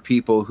up, your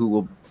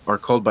people are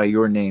called by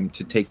your name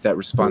to take that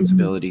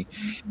responsibility.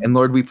 And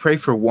Lord, we pray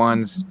for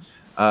Juan's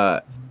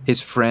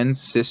his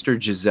friend's sister,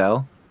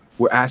 Giselle.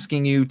 We're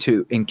asking you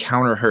to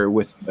encounter her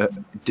with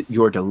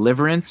your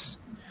deliverance,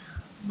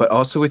 but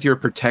also with your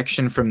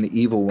protection from the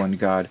evil one,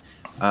 God.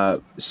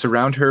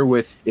 Surround her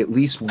with at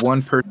least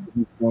one person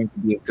who's going to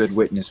be a good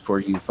witness for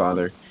you,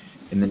 Father,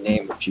 in the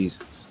name of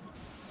Jesus.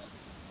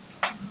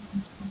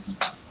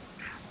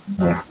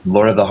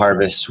 Lord of the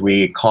harvest,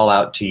 we call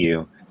out to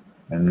you,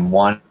 and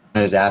one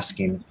is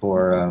asking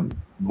for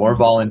more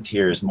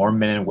volunteers, more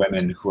men and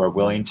women who are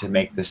willing to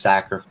make the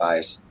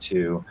sacrifice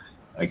to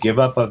give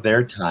up of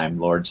their time,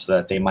 Lord, so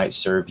that they might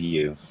serve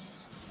you.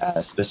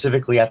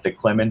 Specifically at the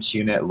Clements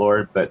unit,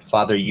 Lord, but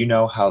Father, you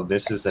know how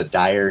this is a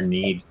dire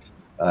need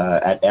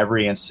at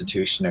every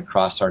institution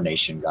across our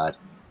nation, God.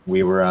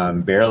 We were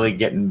barely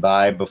getting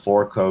by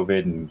before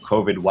COVID, and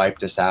COVID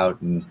wiped us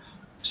out. And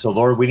so,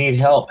 Lord, we need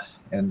help.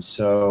 And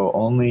so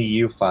only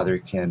you, Father,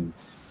 can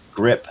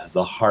grip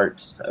the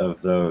hearts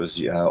of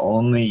those.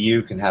 Only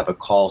you can have a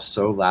call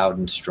so loud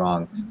and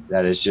strong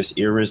that is just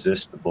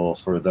irresistible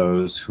for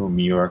those whom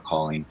you are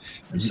calling.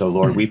 And so,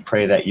 Lord, we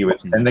pray that you would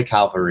send the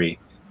cavalry,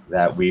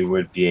 that we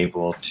would be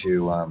able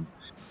to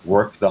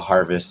work the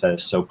harvest that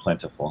is so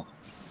plentiful.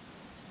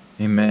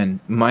 Amen.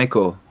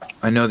 Michael,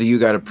 I know that you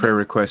got a prayer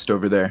request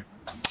over there.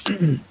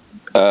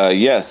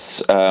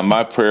 Yes,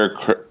 my prayer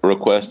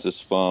request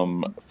is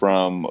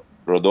from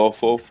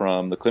Rodolfo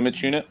from the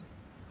Clements unit.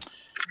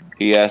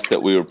 He asked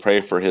that we would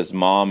pray for his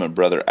mom and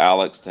brother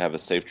Alex to have a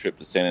safe trip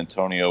to San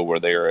Antonio, where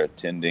they are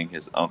attending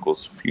his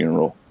uncle's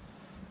funeral,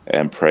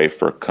 and pray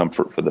for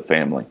comfort for the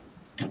family.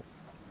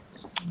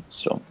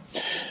 So,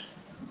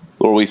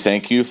 Lord, we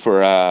thank you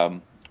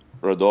for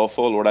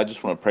Rodolfo. Lord, I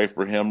just want to pray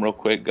for him real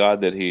quick,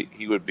 God, that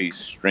he would be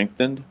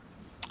strengthened,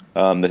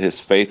 that his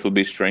faith would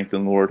be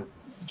strengthened, Lord.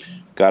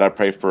 God, I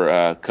pray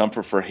for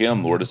comfort for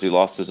him, Lord, as he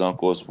lost his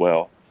uncle as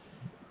well.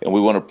 And we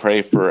want to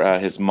pray for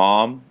his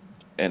mom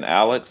and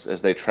Alex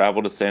as they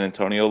travel to San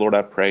Antonio. Lord,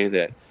 I pray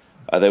that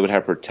they would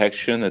have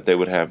protection, that they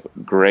would have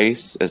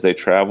grace as they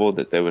travel,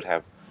 that they would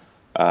have,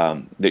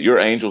 that your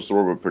angels,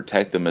 Lord, would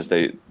protect them as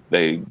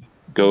they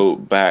go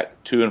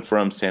back to and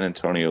from San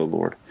Antonio,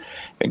 Lord.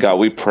 And God,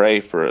 we pray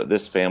for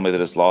this family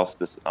that has lost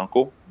this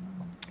uncle.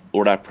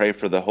 Lord, I pray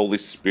for the Holy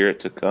Spirit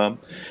to come.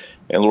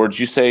 And Lord,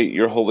 you say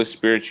your Holy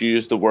Spirit, you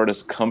use the word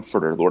as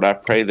comforter. Lord, I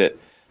pray that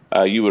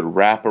you would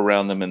wrap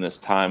around them in this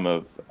time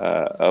of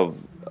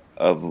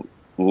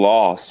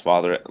loss,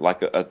 Father,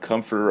 like a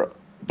comforter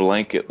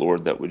blanket,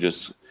 Lord, that would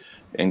just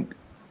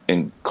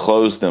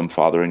enclose them,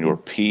 Father, in your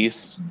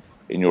peace,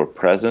 in your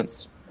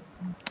presence.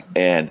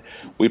 And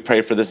we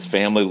pray for this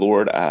family,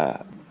 Lord.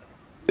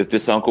 If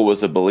this uncle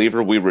was a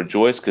believer, we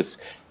rejoice because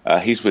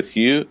he's with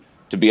you.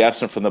 To be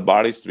absent from the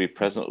bodies, to be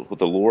present with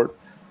the Lord.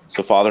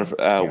 So,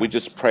 Father, we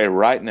just pray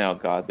right now,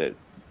 God, that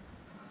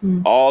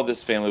all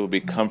this family will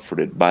be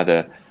comforted by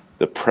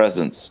the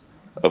presence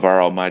of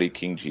our Almighty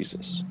King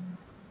Jesus.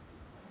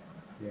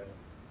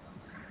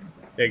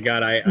 Hey,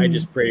 God, I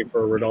just pray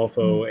for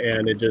Rodolfo,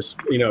 and it just,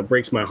 it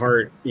breaks my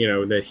heart,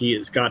 that he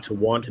has got to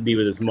want to be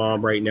with his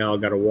mom right now,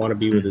 got to want to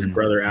be with his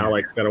brother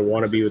Alex, got to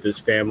want to be with his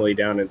family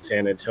down in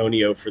San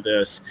Antonio for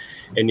this,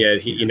 and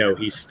yet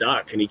he's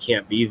stuck and he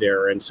can't be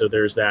there. And so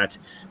there's that,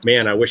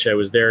 man, I wish I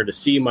was there to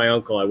see my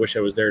uncle. I wish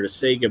I was there to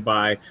say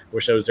goodbye. I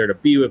wish I was there to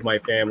be with my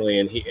family,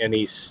 and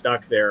he's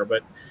stuck there.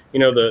 But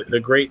the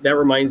great, that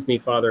reminds me,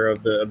 Father,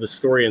 of the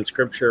story in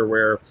Scripture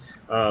where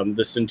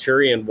the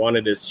centurion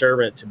wanted his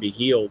servant to be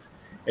healed.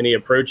 And he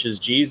approaches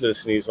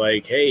Jesus and he's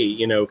like, hey,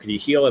 could you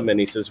heal him? And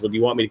he says, well, do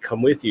you want me to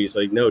come with you? He's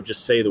like, no,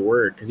 just say the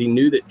word. Because he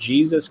knew that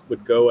Jesus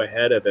would go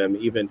ahead of him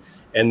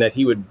and that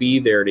he would be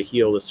there to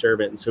heal the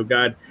servant. And so,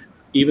 God,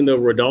 even though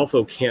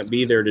Rodolfo can't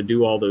be there to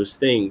do all those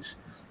things,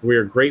 we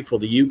are grateful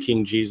to you,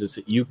 King Jesus,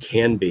 that you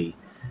can be,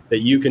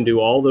 that you can do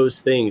all those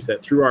things,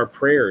 that through our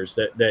prayers,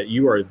 that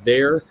you are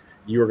there,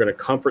 you are going to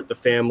comfort the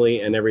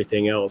family and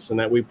everything else. And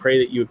that we pray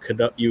that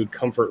you would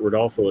comfort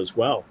Rodolfo as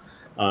well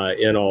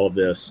in all of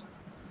this.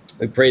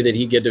 We pray that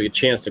he get a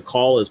chance to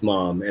call his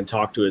mom and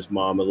talk to his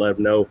mom and let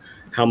him know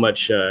how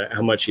much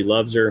he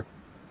loves her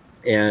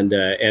and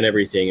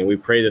everything. And we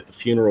pray that the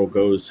funeral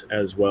goes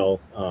as well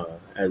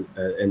as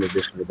in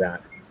addition to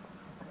that.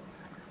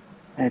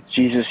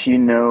 Jesus, you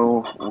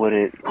know what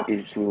it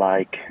is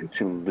like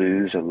to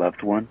lose a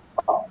loved one.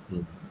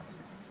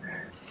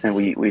 And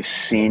we've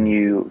seen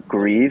you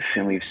grieve,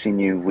 and we've seen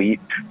you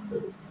weep,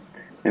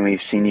 and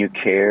we've seen you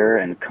care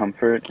and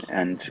comfort,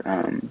 and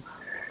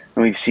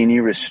we've seen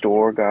you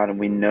restore, God, and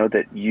we know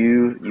that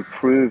you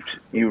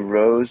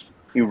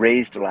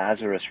raised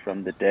Lazarus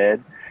from the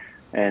dead,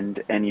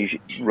 and you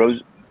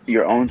rose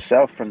your own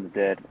self from the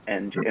dead,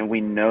 and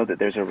we know that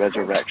there's a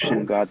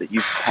resurrection, God, that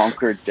you've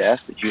conquered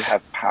death, that you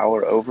have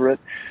power over it.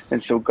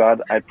 And so,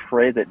 God, I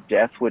pray that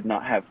death would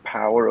not have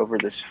power over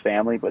this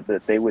family, but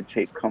that they would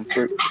take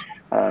comfort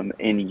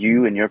in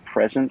you and your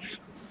presence,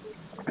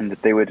 and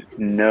that they would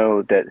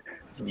know that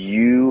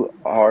you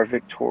are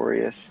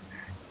victorious,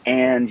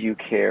 and you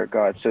care,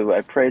 God. So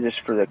I pray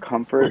just for the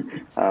comfort,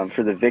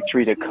 for the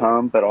victory to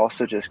come, but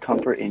also just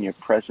comfort in your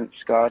presence,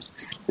 God,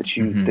 that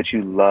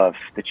you love,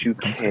 that you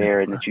care,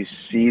 and that you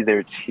see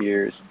their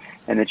tears,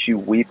 and that you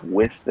weep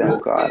with them,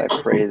 God. I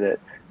pray that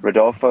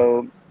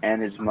Rodolfo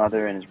and his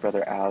mother and his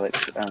brother Alex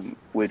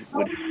would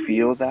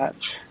feel that,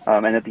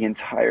 and that the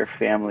entire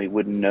family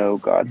would know,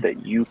 God,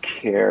 that you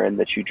care and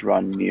that you draw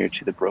near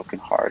to the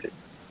brokenhearted.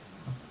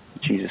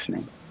 In Jesus'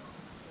 name.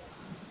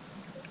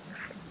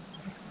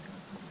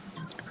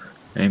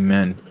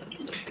 Amen.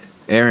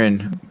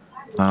 Aaron,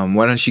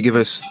 why don't you give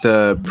us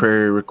the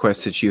prayer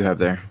request that you have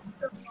there?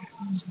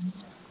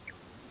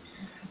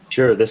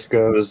 Sure. This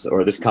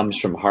comes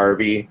from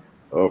Harvey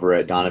over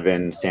at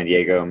Donovan, San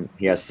Diego.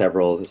 He has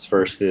several. His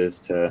first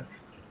is to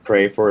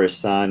pray for his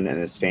son and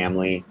his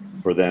family,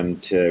 for them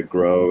to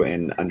grow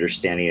in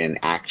understanding and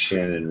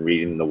action and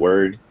reading the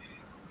word.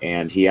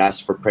 And he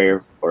asked for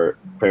prayer for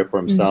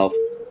himself,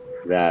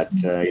 that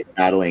he's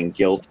battling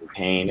guilt and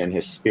pain in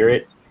his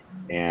spirit,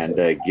 and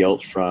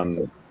guilt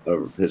from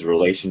his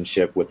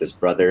relationship with his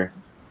brother,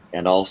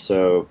 and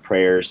also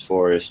prayers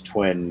for his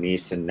twin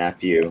niece and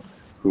nephew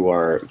who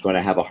are going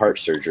to have a heart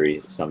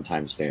surgery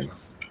sometime soon.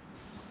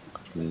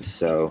 And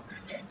so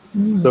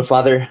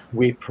Father,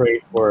 we pray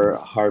for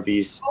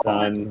Harvey's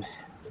son,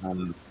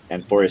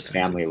 and for his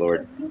family,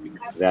 Lord,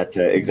 that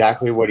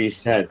exactly what he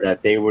said,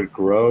 that they would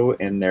grow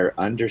in their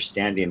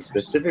understanding,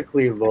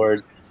 specifically,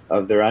 Lord,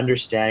 of their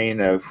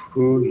understanding of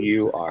who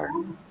you are,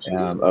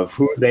 of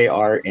who they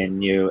are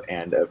in you,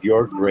 and of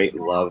your great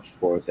love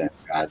for them,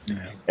 God,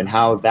 and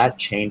how that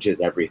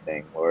changes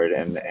everything, Lord.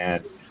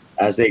 And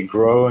as they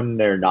grow in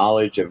their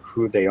knowledge of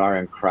who they are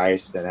in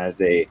Christ, and as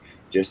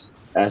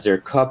their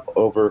cup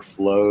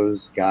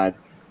overflows, God,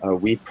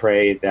 we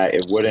pray that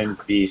it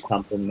wouldn't be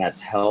something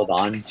that's held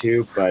on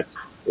to, but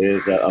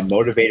is a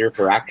motivator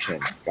for action.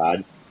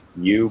 God,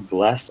 you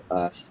bless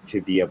us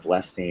to be a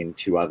blessing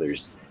to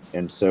others.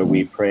 And so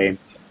we pray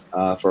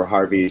for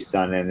Harvey's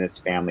son and his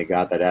family,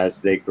 God, that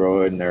as they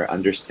grow in their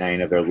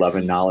understanding of their love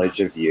and knowledge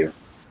of you,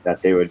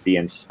 that they would be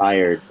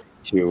inspired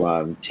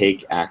to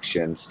take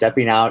action,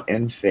 stepping out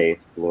in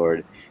faith,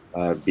 Lord,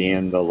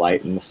 being the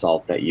light and the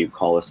salt that you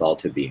call us all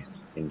to be.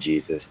 In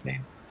Jesus'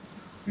 name.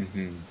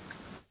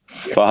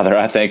 Father,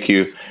 I thank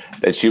you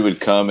that you would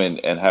come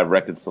and have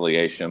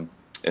reconciliation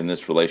in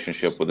this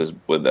relationship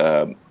with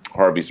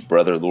Harvey's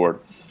brother, Lord.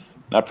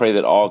 And I pray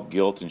that all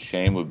guilt and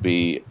shame would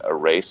be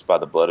erased by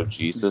the blood of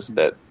Jesus,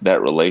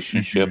 that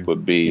relationship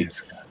would be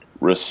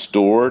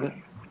restored.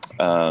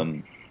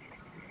 God,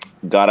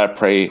 I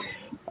pray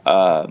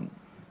that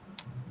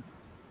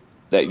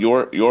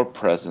your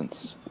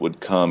presence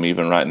would come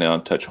even right now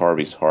and touch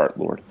Harvey's heart,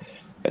 Lord,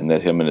 and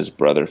that him and his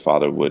brother,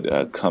 Father,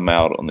 would come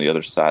out on the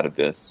other side of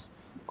this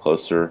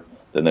closer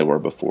than they were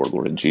before,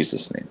 Lord, in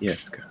Jesus' name.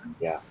 Yes, God.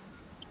 Yeah.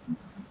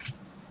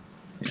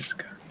 Yes,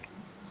 God.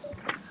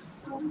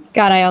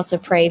 God, I also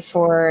pray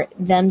for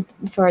them,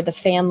 for the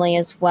family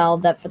as well,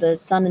 that for the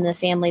son and the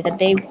family, that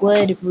they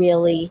would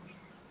really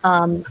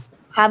have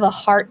a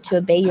heart to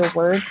obey your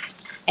word,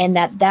 and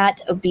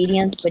that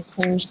obedience would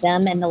change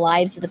them and the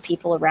lives of the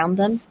people around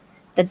them,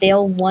 that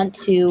they'll want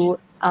to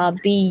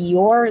be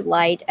your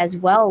light as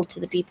well to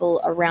the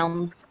people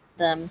around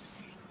them.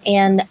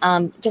 And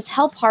just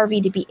help Harvey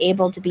to be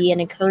able to be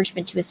an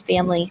encouragement to his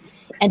family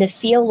and to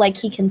feel like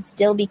he can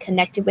still be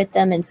connected with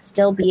them and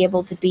still be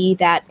able to be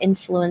that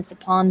influence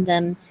upon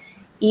them,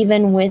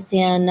 even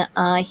within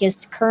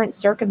his current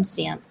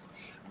circumstance.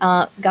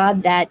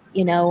 God, that,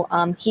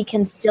 he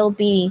can still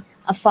be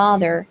a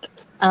father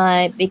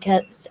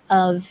because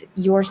of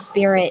your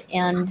spirit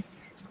and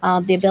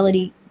the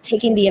ability,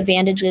 taking the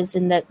advantages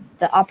and the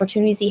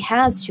opportunities he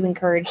has to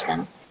encourage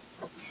them.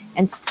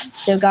 And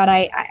so, God,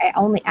 I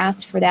only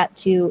ask for that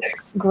to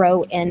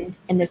grow in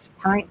this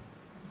time.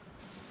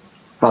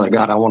 Father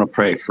God, I want to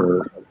pray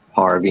for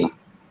Harvey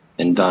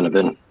in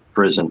Donovan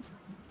prison,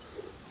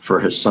 for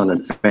his son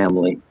and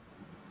family.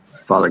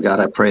 Father God,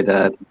 I pray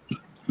that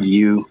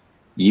you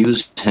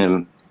use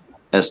him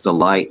as the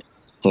light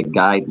to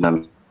guide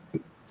them.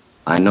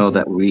 I know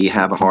that we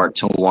have a heart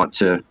to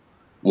want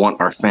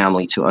our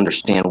family to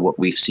understand what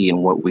we've seen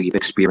and what we've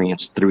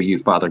experienced through you,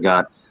 Father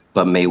God.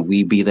 But may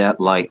we be that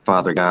light,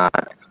 Father God,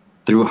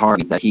 through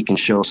Harvey, that he can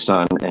show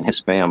son and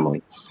his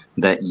family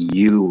that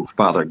you,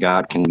 Father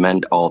God, can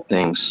mend all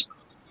things.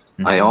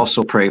 I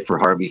also pray for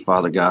Harvey,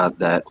 Father God,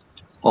 that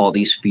all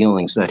these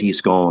feelings that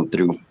he's going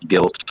through,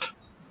 guilt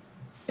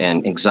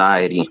and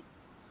anxiety,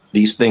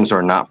 these things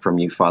are not from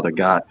you, Father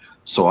God.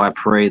 So I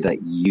pray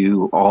that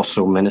you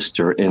also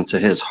minister into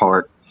his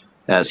heart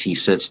as he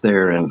sits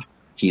there and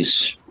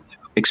he's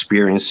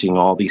experiencing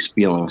all these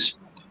feelings.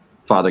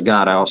 Father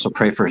God, I also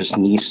pray for his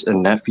niece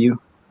and nephew.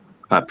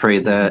 I pray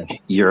that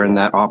you're in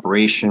that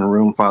operation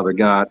room, Father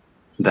God,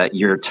 that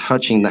you're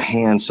touching the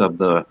hands of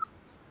the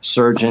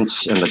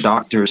surgeons and the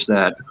doctors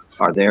that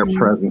are there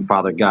present,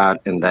 Father God,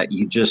 and that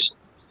you just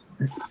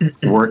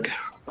work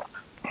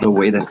the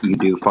way that you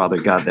do, Father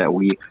God, that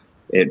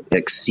it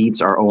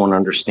exceeds our own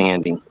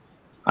understanding.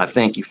 I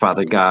thank you,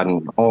 Father God,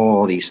 and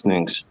all these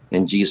things.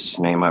 In Jesus'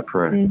 name I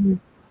pray. Mm-hmm.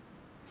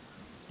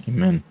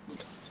 Amen.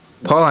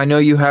 Paul, I know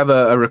you have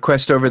a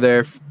request over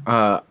there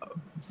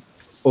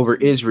over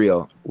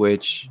Israel,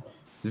 which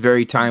is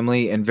very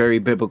timely and very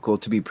biblical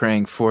to be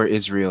praying for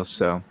Israel.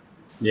 So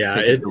Yeah,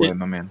 take us away,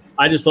 my man.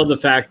 I just love the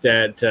fact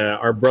that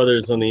our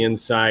brothers on the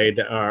inside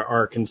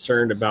are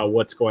concerned about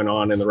what's going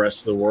on in the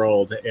rest of the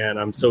world. And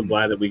I'm so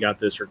glad that we got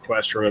this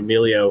request from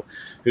Emilio,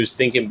 who's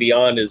thinking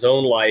beyond his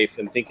own life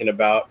and thinking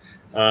about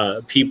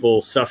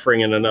people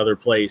suffering in another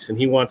place. And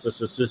he wants us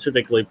to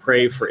specifically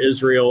pray for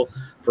Israel,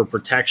 for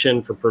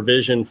protection, for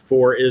provision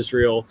for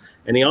Israel.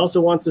 And he also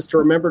wants us to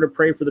remember to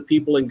pray for the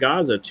people in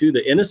Gaza, too,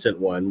 the innocent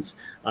ones,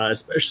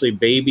 especially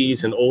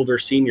babies and older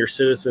senior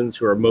citizens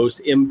who are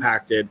most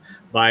impacted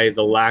by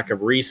the lack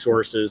of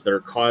resources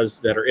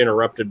that are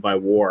interrupted by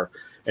war.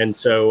 And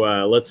so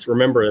let's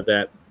remember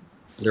that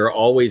there are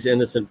always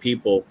innocent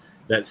people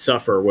that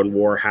suffer when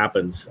war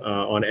happens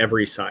on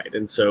every side.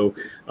 And so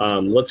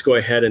let's go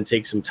ahead and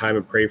take some time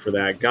and pray for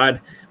that.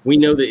 God, we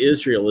know that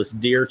Israel is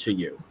dear to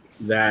you,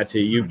 that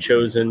you've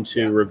chosen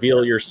to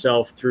reveal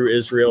yourself through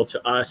Israel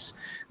to us,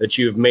 that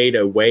you've made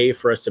a way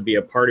for us to be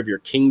a part of your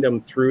kingdom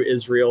through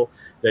Israel,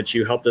 that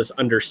you helped us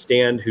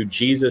understand who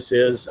Jesus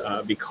is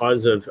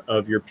because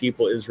of your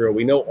people, Israel.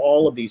 We know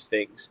all of these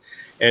things.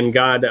 And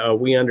God,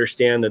 we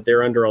understand that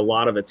they're under a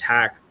lot of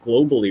attack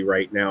globally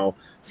right now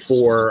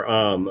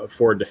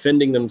for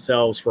defending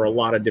themselves, for a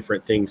lot of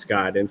different things,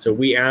 God. And so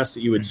we ask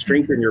that you would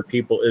strengthen your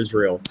people,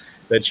 Israel,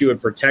 that you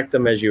would protect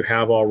them as you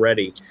have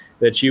already,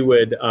 that you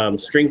would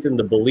strengthen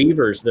the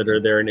believers that are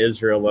there in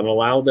Israel and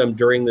allow them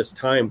during this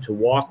time to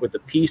walk with the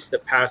peace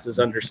that passes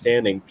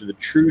understanding, to the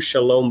true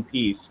shalom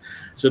peace,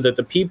 so that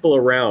the people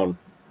around,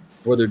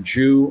 whether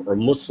Jew or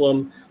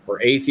Muslim or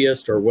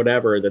atheist or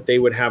whatever, that they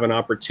would have an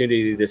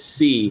opportunity to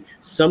see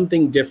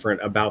something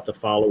different about the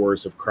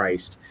followers of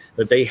Christ,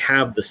 that they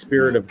have the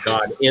Spirit of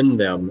God in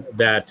them,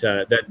 that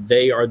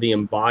they are the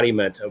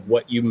embodiment of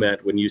what you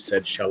meant when you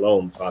said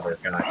shalom, Father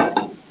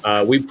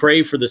God. We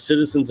pray for the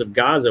citizens of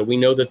Gaza. We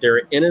know that there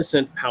are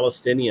innocent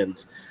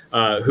Palestinians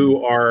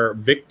who are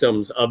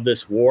victims of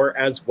this war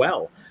as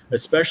well,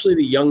 especially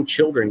the young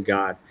children,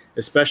 God,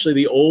 especially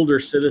the older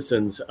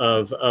citizens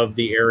of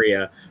the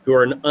area who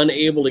are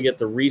unable to get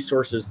the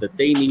resources that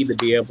they need to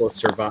be able to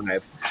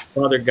survive.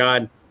 Father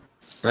God,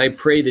 I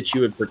pray that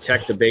you would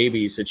protect the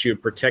babies, that you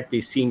would protect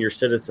these senior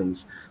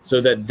citizens,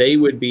 so that they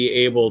would be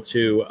able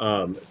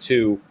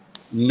to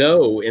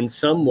know in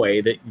some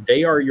way that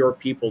they are your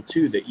people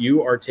too, that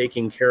you are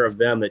taking care of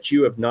them, that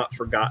you have not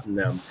forgotten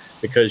them,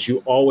 because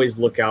you always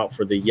look out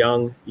for the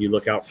young, you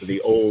look out for the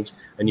old,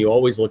 and you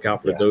always look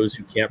out for those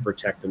who can't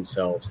protect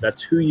themselves.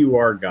 That's who you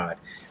are, God.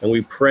 And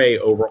we pray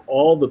over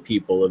all the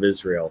people of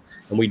Israel,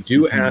 and we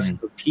do ask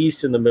for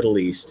peace in the Middle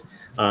East.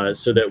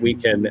 So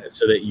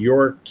that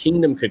your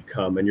kingdom could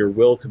come and your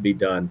will could be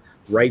done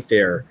right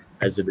there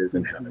as it is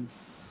in heaven.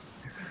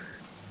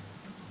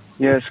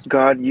 Yes,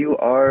 God, you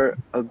are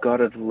a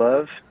God of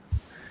love,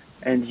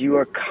 and you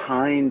are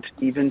kind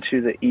even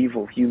to the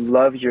evil. You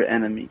love your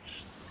enemies,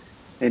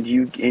 and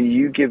you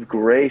give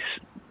grace.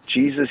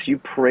 Jesus, you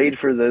prayed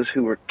for those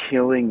who were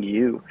killing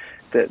you,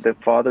 that the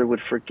Father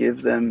would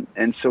forgive them.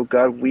 And so,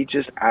 God, we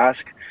just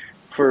ask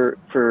for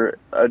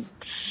a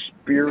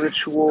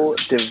spiritual,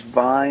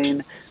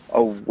 divine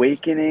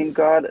awakening,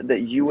 God,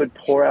 that you would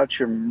pour out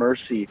your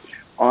mercy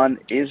on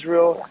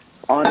Israel,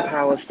 on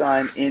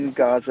Palestine, in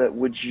Gaza.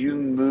 Would you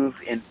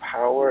move in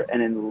power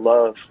and in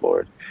love,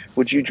 Lord?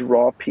 Would you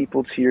draw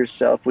people to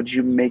yourself? Would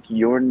you make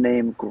your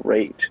name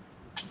great?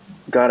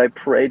 God, I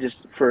pray just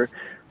for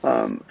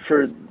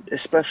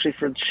especially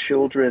for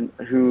children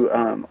who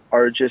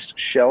are just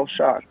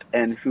shell-shocked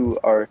and who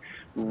are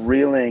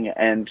reeling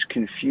and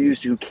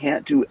confused, who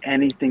can't do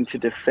anything to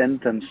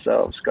defend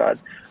themselves. God,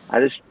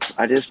 I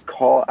just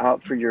call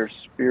out for your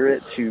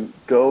Spirit to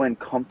go and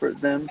comfort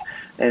them,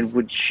 and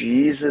would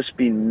Jesus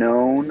be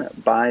known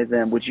by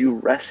them? Would you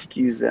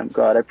rescue them,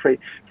 God? I pray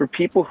for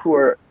people who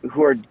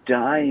are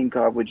dying,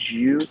 God. Would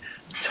you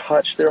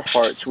touch their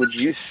hearts? Would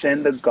you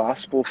send the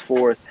gospel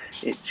forth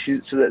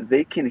so that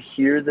they can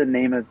hear the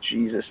name of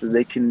Jesus, so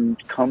they can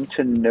come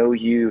to know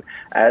you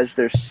as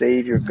their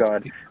Savior,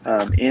 God?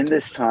 In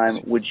this time,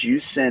 would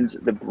you send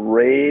the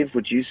brave?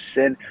 Would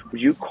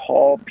you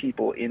call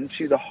people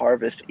into the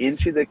harvest,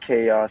 into the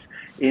chaos,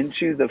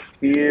 into the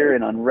fear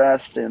and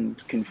unrest and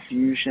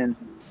confusion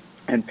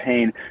and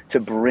pain, to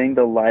bring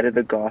the light of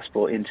the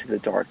gospel into the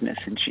darkness,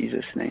 in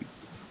Jesus' name?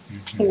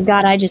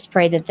 God, I just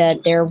pray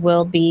that there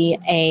will be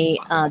a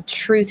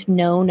truth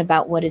known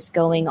about what is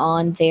going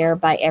on there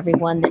by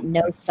everyone, that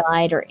no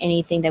side or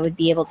anything that would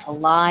be able to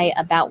lie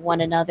about one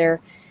another,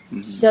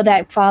 so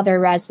that,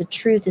 Father, as the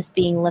truth is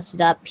being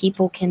lifted up,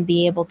 people can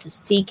be able to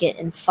seek it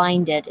and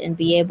find it and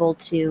be able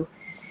to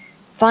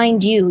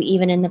find you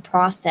even in the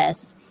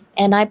process.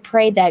 And I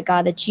pray that,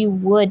 God, that you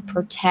would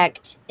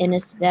protect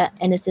innocence,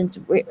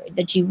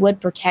 that you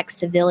would protect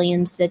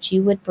civilians, that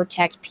you would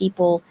protect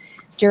people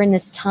during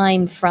this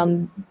time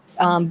from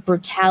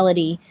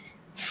brutality,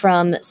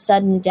 from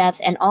sudden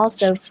death, and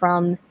also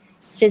from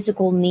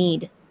physical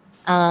need,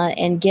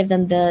 and give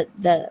them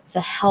the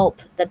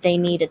help that they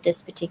need at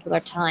this particular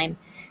time.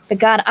 But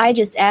God, I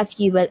just ask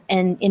you,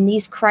 and in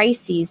these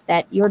crises,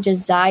 that your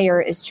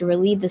desire is to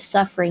relieve the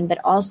suffering, but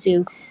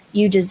also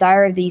you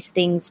desire these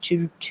things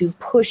to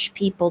push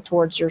people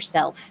towards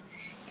yourself.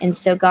 And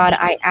so, God,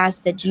 I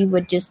ask that you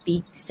would just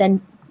be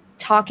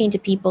talking to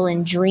people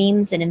in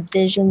dreams and in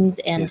visions,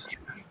 and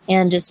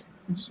just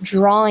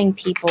drawing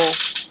people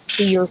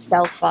to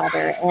yourself,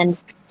 Father, and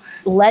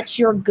let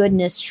your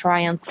goodness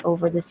triumph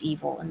over this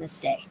evil in this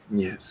day.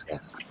 Yes.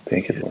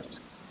 Thank you, Lord.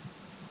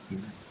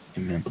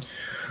 Amen.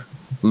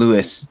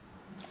 Lewis,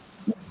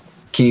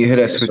 can you hit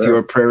us with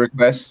your prayer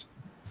request?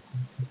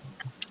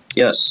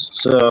 Yes.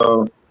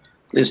 So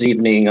this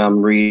evening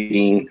I'm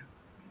reading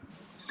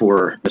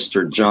for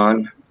Mr.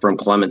 John from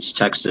Clements,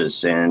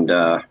 Texas, and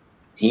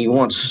he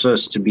wants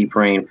us to be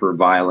praying for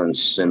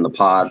violence in the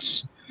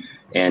pods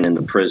and in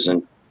the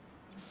prison.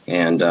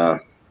 And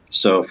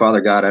so,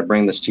 Father God, I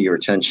bring this to your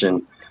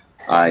attention.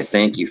 I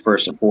thank you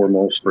first and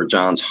foremost for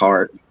John's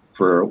heart,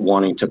 for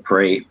wanting to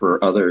pray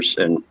for others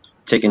and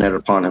taking it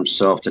upon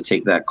himself to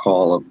take that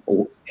call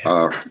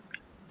of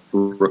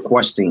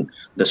requesting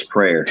this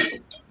prayer.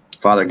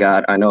 Father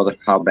God, I know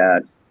how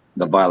bad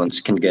the violence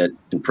can get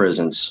in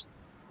prisons.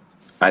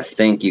 I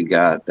thank you,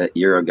 God, that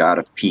you're a God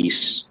of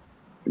peace,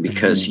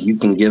 because you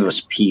can give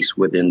us peace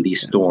within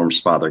these storms,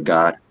 Father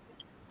God.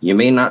 You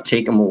may not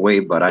take them away,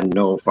 but I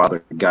know,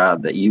 Father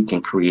God, that you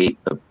can create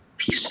the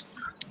peace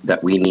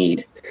that we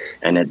need.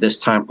 And at this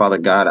time, Father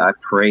God, I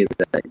pray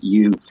that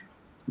you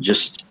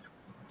just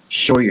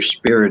show your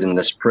spirit in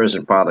this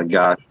prison, Father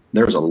God.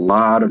 There's a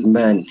lot of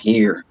men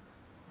here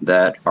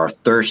that are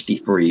thirsty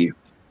for you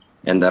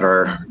and that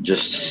are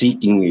just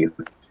seeking you.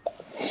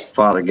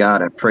 Father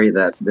God, I pray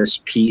that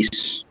this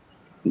peace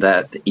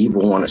that the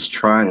evil one is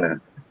trying to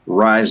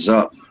rise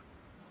up,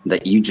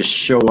 that you just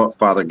show up,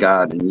 Father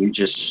God, and you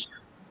just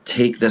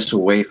take this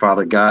away,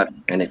 Father God.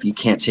 And if you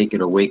can't take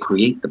it away,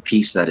 create the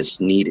peace that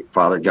is needed,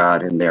 Father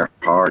God, in their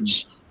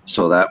hearts,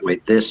 so that way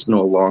this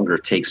no longer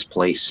takes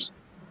place.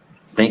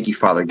 Thank you,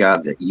 Father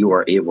God, that you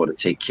are able to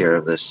take care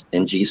of this.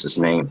 In Jesus'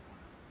 name.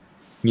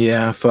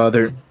 Yeah,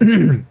 Father,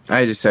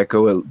 I just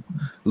echo what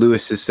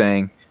Lewis is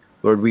saying.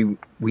 Lord, we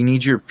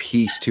need your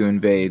peace to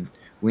invade.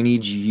 We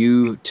need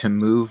you to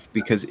move,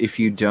 because if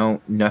you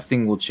don't,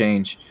 nothing will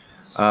change.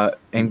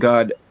 And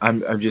God,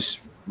 I'm just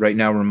right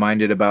now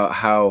reminded about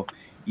how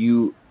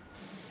you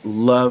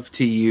love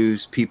to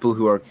use people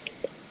who are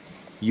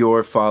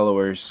your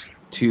followers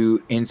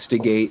to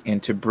instigate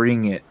and to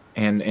bring it.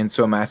 And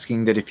so I'm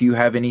asking that if you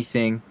have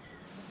anything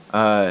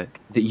that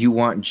you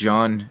want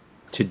John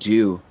to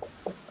do,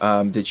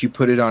 that you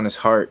put it on his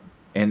heart,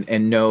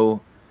 and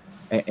know,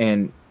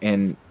 and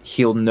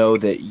he'll know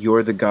that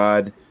you're the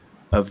God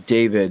of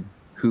David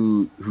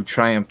who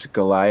triumphed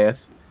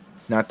Goliath.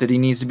 Not that he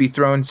needs to be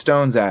throwing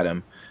stones at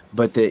him,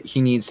 but that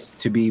he needs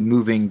to be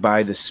moving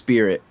by the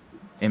Spirit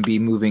and be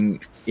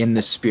moving in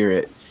the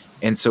Spirit.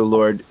 And so,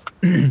 Lord,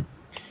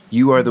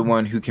 you are the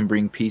one who can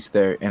bring peace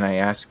there, and I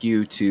ask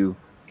you to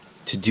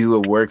do a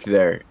work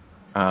there.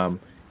 And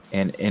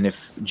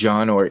if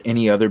John or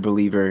any other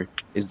believer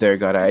is there,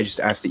 God, I just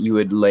ask that you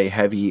would lay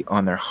heavy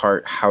on their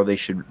heart how they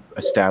should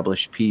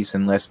establish peace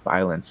and less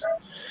violence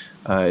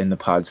in the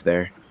pods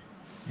there.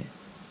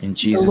 In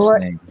Jesus'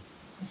 name.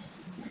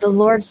 The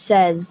Lord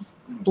says,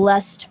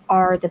 blessed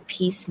are the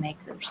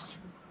peacemakers.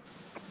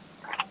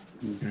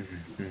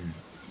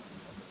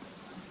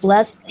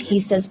 He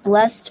says,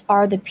 blessed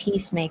are the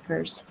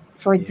peacemakers,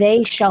 for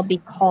they shall be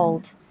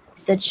called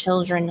the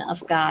children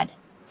of God.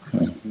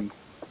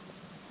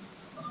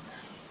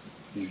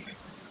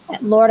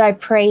 Lord, I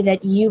pray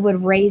that you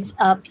would raise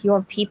up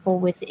your people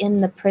within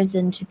the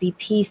prison to be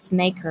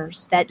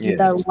peacemakers, that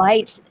the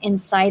light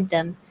inside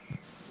them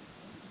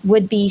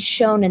would be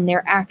shown in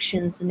their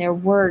actions and their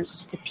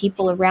words to the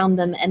people around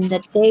them, and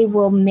that they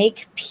will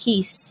make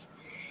peace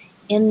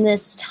in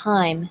this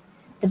time,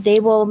 that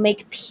they will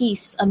make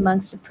peace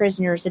amongst the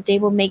prisoners, that they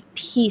will make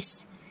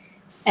peace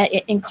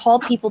and call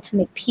people to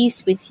make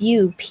peace with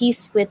you,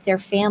 peace with their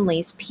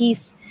families,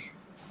 peace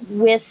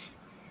with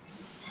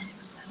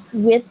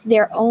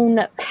their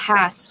own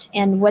past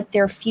and what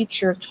their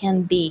future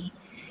can be.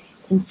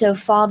 And so,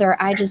 Father,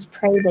 I just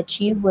pray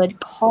that you would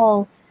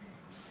call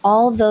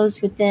all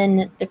those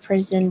within the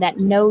prison that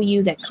know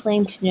you, that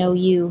claim to know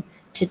you,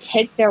 to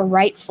take their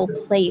rightful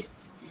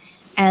place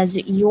as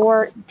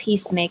your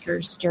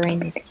peacemakers during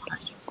this time.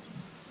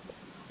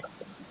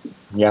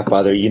 Yeah,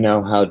 Father, you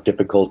know how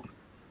difficult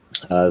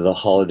the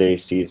holiday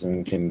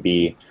season can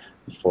be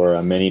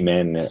for many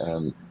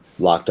men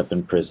locked up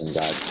in prison,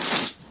 God.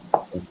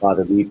 And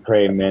Father, we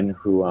pray men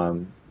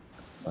who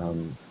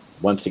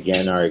once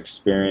again are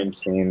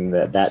experiencing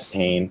that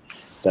pain,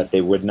 that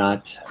they would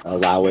not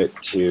allow it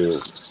to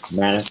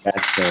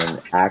manifest in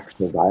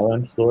acts of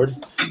violence, Lord,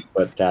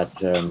 but that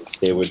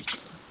they would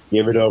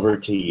give it over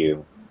to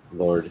you,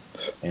 Lord,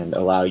 and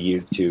allow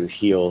you to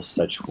heal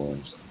such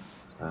wounds.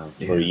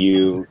 For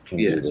you can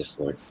do this,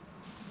 Lord.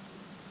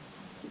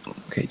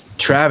 Okay,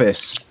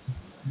 Travis,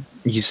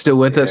 you still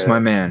with us, my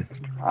man?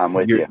 I'm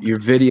with you. Your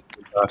video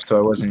was off, so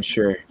I wasn't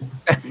sure.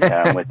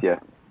 Yeah, I'm with you.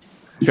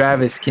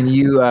 Travis, can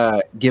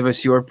you give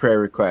us your prayer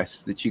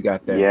requests that you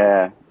got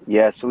there?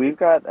 Yeah. So we've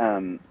got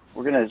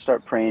we're gonna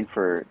start praying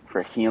for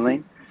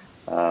healing.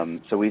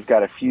 So we've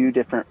got a few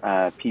different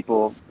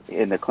people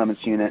in the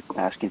Clements unit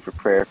asking for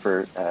prayer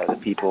for the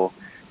people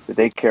that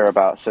they care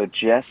about. So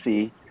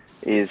Jesse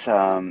is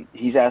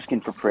he's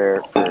asking for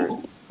prayer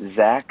for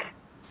Zach,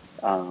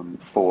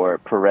 for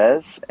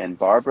Perez and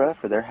Barbara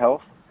for their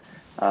health,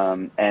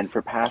 and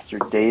for Pastor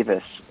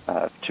Davis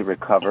to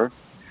recover.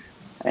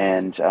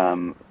 And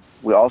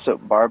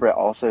Barbara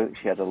also,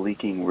 she has a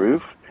leaking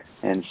roof.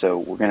 And so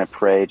we're going to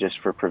pray just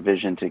for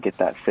provision to get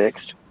that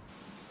fixed.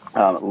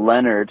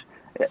 Leonard,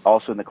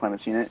 also in the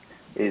Clements unit,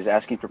 is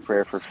asking for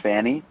prayer for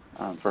Fanny,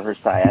 for her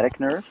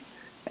sciatic nerve,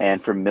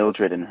 and for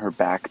Mildred and her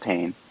back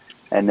pain.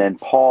 And then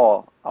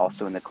Paul,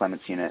 also in the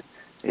Clements unit,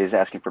 is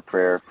asking for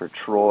prayer for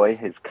Troy,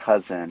 his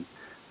cousin,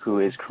 who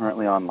is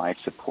currently on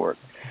life support.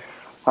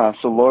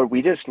 So, Lord,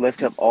 we just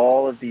lift up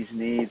all of these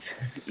needs,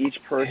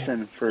 each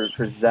person for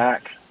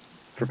Zach,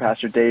 for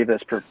Pastor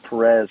Davis, for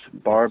Perez,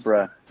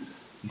 Barbara,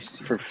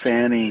 for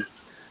Fanny,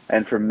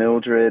 and for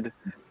Mildred,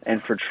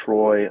 and for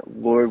Troy.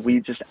 Lord, we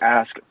just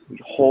ask,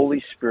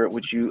 Holy Spirit,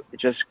 would you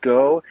just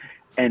go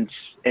and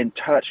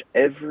touch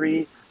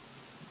every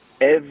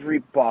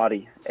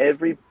body,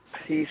 every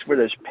piece where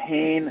there's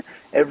pain,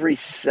 every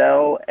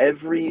cell,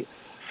 every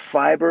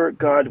fiber.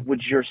 God,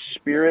 would your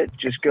Spirit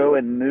just go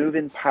and move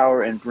in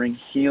power and bring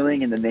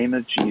healing in the name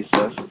of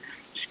Jesus.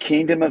 Just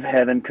kingdom of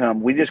heaven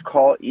come. We just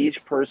call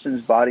each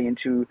person's body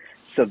into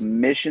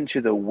submission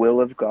to the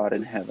will of God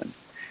in heaven.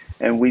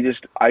 And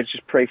I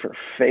just pray for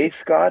faith,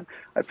 God.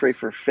 I pray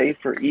for faith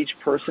for each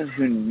person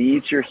who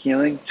needs your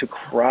healing to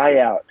cry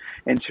out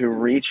and to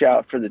reach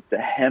out for the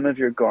hem of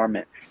your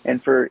garment.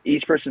 And for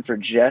each person, for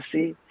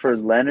Jesse, for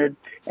Leonard,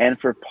 and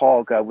for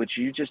Paul, God, would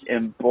you just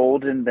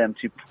embolden them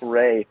to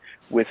pray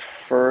with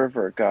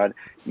fervor, God.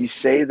 You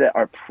say that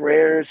our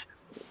prayers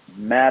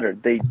matter.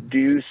 They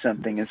do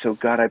something. And so,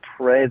 God, I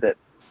pray that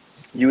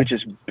you would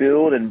just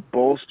build and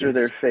bolster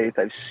their faith.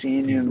 I've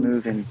seen you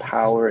move in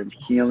power and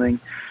healing.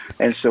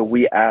 And so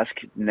we ask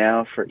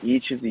now for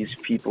each of these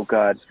people,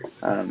 God,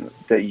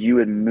 that you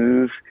would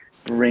move,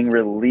 bring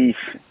relief,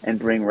 and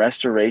bring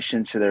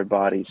restoration to their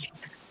bodies.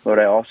 Lord,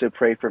 I also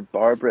pray for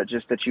Barbara,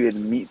 just that you would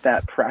meet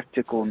that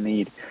practical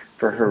need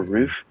for her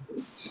roof.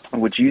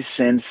 Would you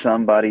send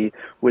somebody?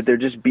 Would there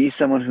just be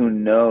someone who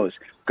knows?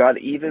 God,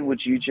 even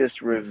would you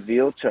just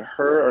reveal to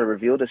her or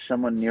reveal to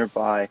someone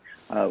nearby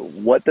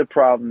what the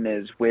problem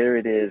is, where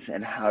it is,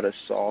 and how to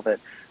solve it?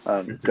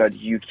 God,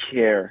 you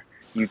care.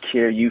 You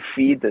care. You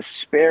feed the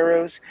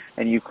sparrows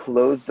and you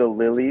clothe the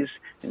lilies.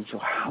 And so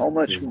how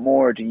much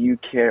more do you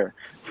care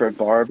for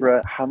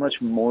Barbara? How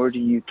much more do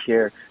you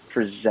care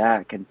for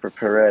Zach and for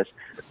Perez?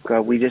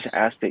 God, we just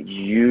ask that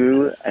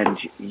you and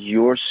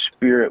your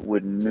Spirit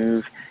would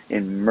move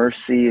in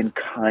mercy and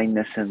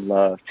kindness and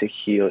love to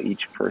heal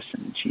each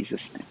person in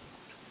Jesus'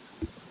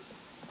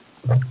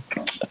 name.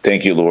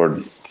 Thank you,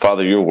 Lord.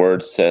 Father, your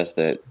word says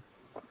that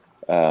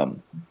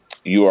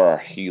you are our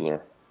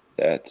healer,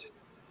 that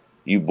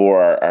you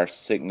bore our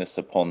sickness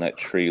upon that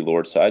tree,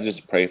 Lord. So I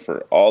just pray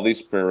for all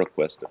these prayer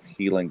requests of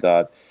healing,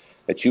 God,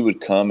 that you would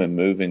come and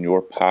move in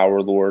your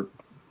power, Lord,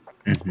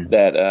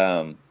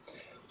 that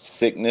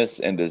sickness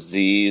and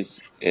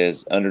disease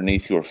is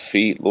underneath your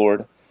feet,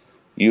 Lord.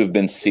 You have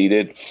been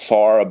seated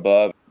far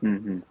above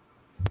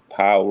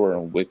power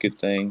and wicked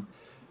thing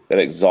that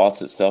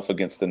exalts itself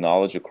against the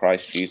knowledge of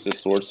Christ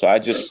Jesus, Lord. So I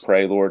just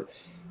pray, Lord,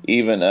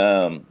 even,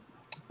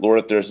 Lord,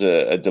 if there's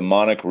a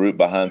demonic root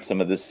behind some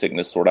of this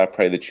sickness, Lord, I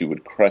pray that you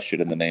would crush it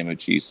in the name of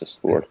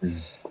Jesus, Lord.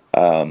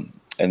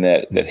 And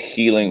that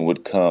healing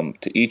would come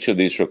to each of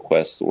these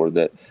requests, Lord,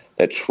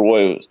 that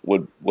Troy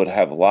would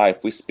have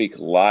life. We speak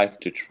life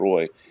to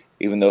Troy.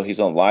 Even though he's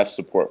on life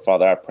support,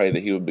 Father, I pray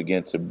that he would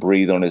begin to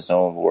breathe on his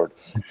own, Lord,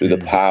 through the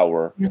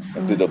power and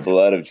through the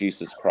blood of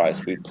Jesus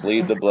Christ. We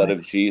plead the blood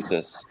of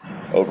Jesus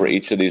over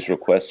each of these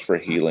requests for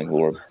healing,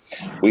 Lord.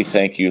 We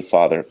thank you,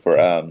 Father,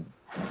 for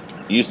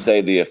you say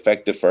the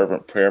effective,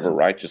 fervent prayer of a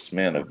righteous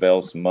man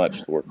avails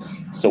much, Lord.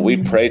 So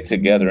we pray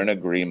together in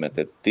agreement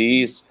that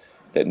these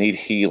that need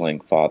healing,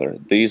 Father,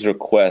 these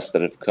requests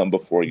that have come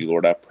before you,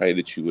 Lord, I pray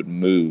that you would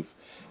move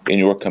in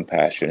your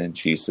compassion in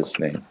Jesus'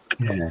 name.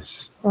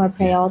 Yes. Lord, I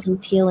pray all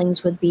these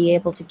healings would be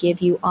able to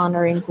give you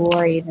honor and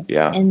glory.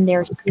 Yeah. In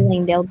their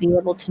healing, they'll be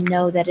able to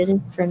know that it is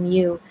from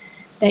you,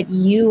 that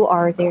you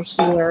are their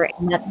healer,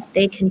 and that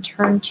they can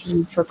turn to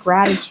you for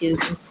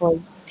gratitude and for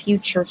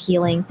future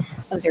healing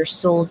of their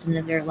souls and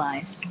of their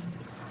lives.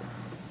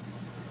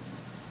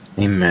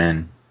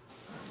 Amen.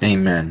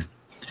 Amen.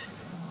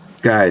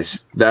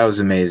 Guys, that was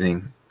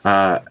amazing.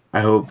 I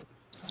hope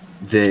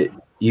that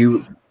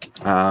you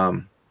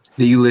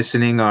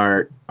listening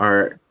are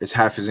as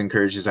half as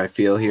encouraged as I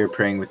feel here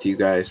praying with you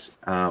guys,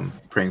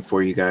 praying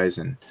for you guys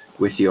and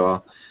with you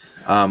all.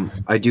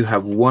 I do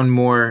have one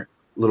more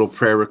little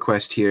prayer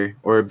request here,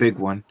 or a big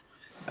one.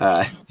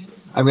 I'm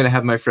going to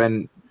have my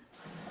friend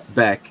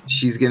Beck.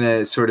 She's going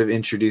to sort of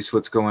introduce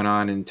what's going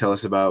on and tell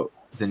us about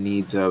the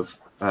needs of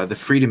the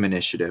Freedom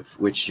Initiative,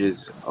 which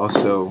is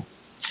also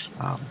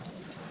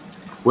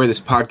where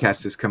this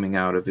podcast is coming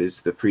out of,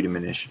 is the Freedom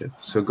Initiative.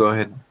 So go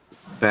ahead,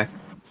 Beck.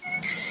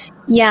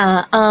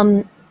 Yeah,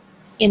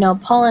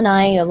 Paul and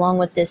I, along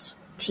with this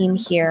team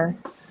here,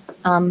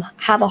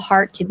 have a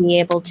heart to be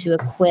able to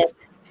equip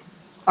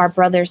our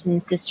brothers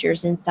and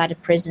sisters inside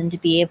of prison to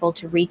be able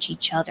to reach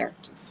each other.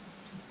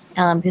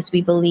 Because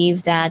we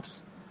believe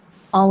that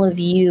all of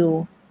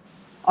you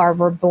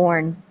were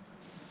born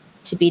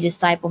to be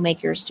disciple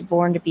makers,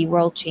 born to be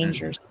world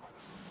changers.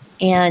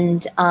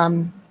 And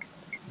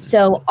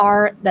so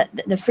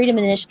the Freedom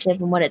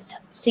Initiative and what it's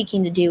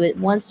seeking to do, it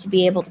wants to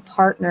be able to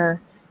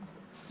partner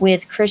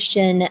with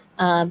Christian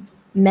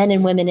men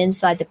and women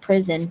inside the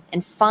prison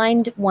and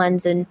find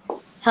ones and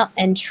help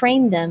and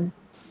train them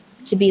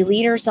to be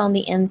leaders on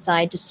the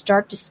inside, to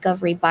start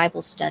discovery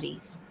Bible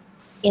studies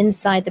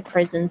inside the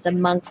prisons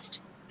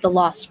amongst the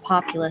lost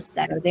populace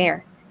that are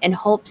there, and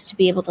hopes to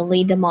be able to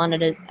lead them on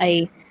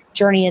a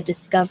journey of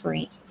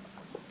discovery,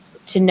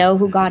 to know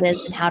who God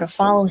is and how to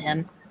follow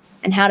him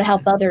and how to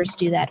help others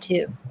do that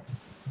too.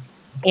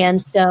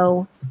 And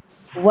so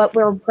what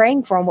we're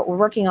praying for and what we're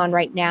working on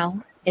right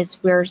now is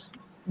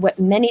what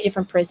many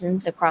different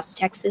prisons across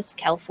Texas,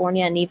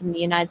 California, and even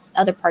the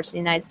other parts of the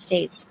United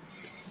States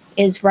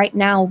is right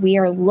now we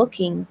are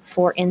looking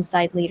for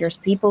inside leaders,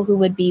 people who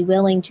would be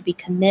willing to be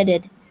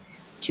committed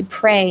to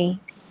pray,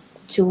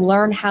 to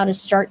learn how to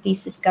start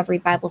these discovery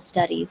Bible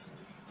studies,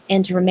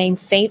 and to remain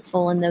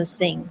faithful in those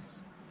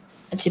things,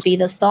 and to be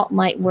the salt and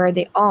light where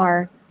they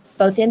are,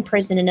 both in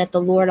prison and if the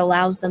Lord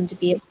allows them to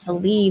be able to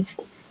leave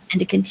and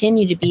to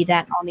continue to be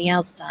that on the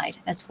outside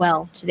as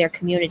well to their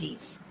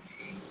communities.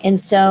 And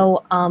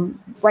so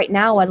right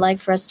now I'd like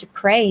for us to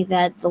pray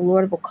that the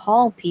Lord will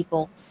call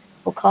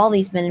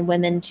these men and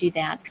women to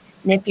that.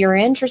 And if you're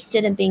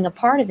interested in being a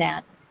part of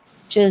that,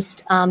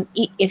 just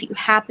if you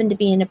happen to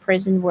be in a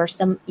prison where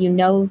some of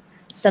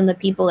the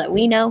people that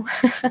we know,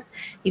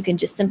 you can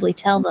just simply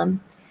tell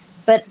them.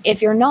 But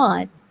if you're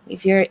not,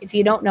 if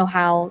you don't know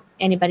how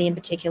anybody in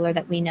particular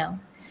that we know,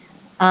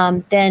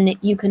 then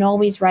you can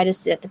always write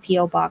us at the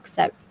P.O. box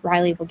that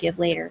Riley will give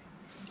later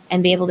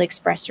and be able to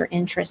express your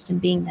interest in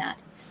being that.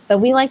 But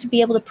we like to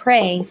be able to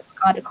pray for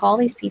God to call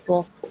these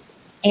people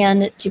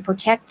and to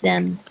protect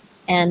them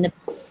and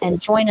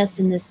join us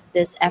in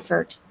this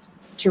effort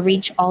to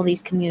reach all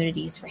these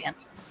communities for him.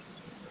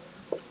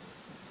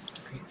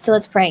 So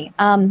let's pray.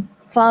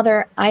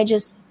 Father,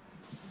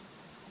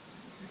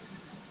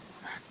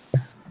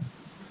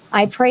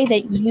 I pray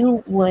that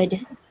you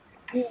would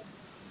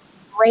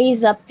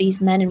raise up these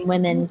men and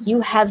women.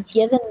 You have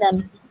given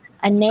them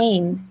a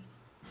name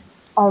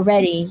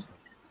already.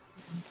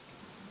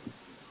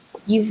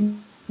 You've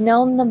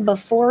known them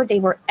before they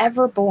were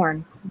ever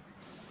born.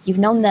 You've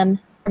known them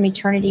from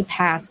eternity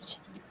past.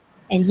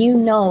 And you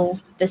know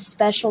the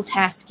special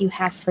task you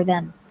have for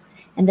them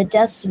and the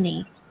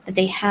destiny that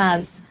they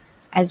have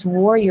as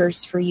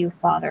warriors for you,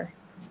 Father.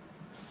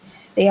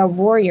 They are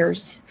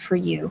warriors for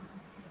you.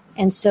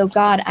 And so,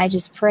 God, I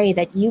just pray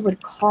that you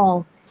would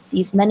call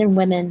these men and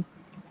women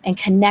and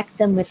connect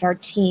them with our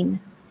team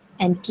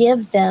and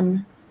give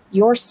them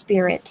your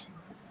spirit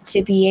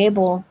to be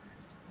able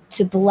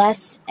to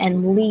bless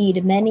and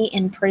lead many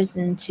in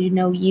prison to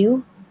know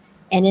you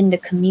and in the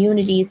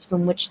communities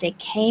from which they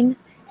came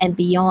and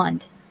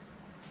beyond.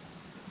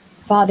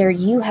 Father,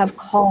 you have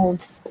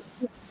called,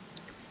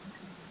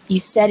 you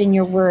said in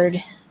your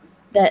word,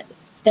 that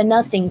the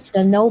nothings,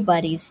 the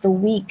nobodies, the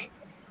weak,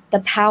 the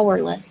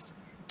powerless,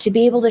 to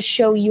be able to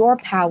show your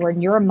power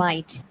and your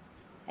might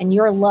and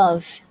your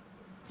love.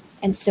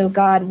 And so,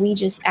 God, we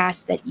just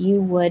ask that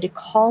you would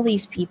call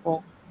these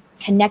people,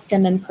 connect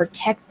them and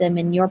protect them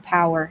in your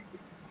power,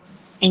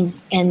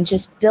 and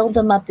just build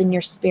them up in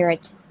your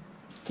spirit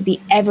to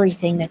be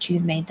everything that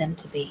you've made them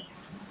to be.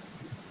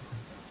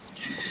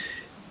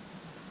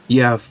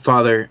 Yeah,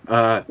 Father,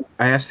 I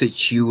ask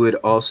that you would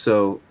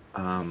also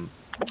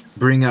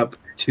bring up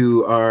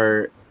to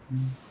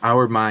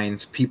our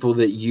minds people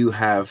that you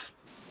have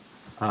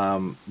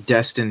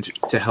destined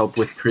to help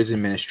with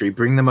prison ministry.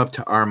 Bring them up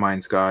to our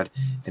minds, God,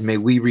 and may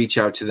we reach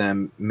out to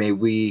them. May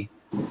we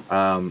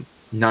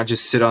not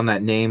just sit on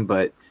that name,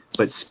 but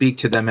speak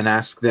to them and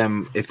ask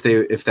them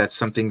if that's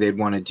something they'd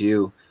want to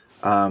do,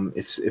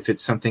 if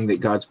it's something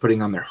that God's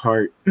putting on their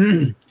heart.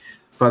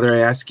 Father, I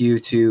ask you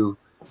to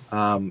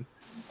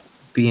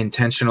be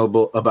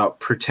intentional about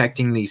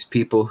protecting these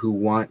people who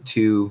want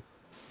to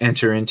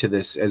enter into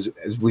this, as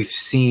we've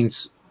seen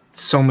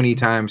so many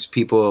times,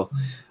 people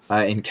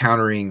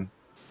encountering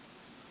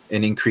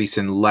an increase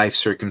in life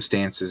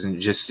circumstances and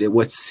just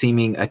what's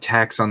seeming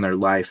attacks on their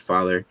life.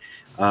 Father,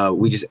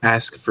 we just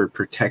ask for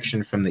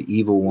protection from the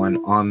evil one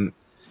on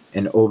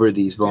and over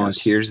these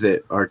volunteers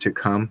that are to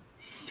come,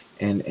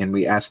 and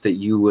we ask that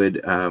you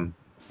would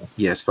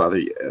yes,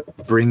 Father,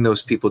 bring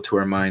those people to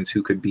our minds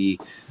who could be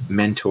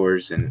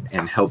mentors and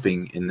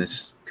helping in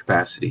this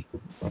capacity.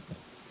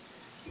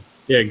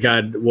 Yeah,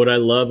 God, what I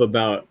love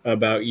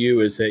about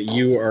you is that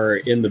you are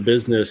in the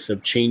business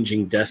of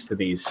changing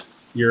destinies.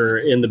 you're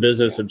in the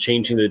business of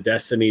changing the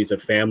destinies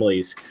of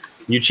families.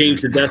 You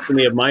changed the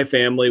destiny of my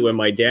family when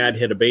my dad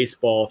hit a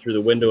baseball through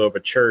the window of a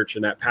church,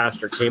 and that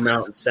pastor came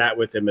out and sat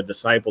with him and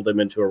discipled him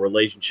into a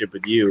relationship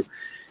with you.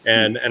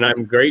 And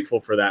I'm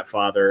grateful for that,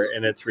 Father.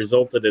 And it's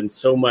resulted in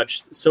so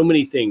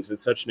many things.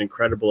 It's such an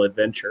incredible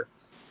adventure.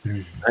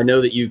 I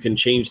know that you can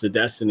change the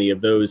destiny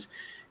of those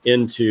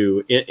in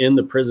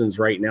the prisons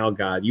right now,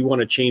 God. You want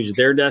to change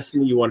their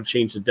destiny. You want to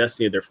change the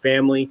destiny of their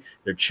family,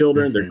 their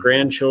children, their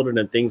grandchildren,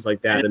 and things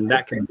like that. And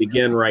that can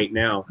begin right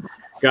now.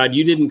 God,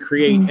 you didn't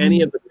create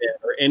any of the men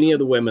or any of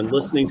the women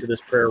listening to this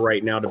prayer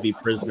right now to be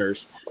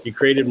prisoners. You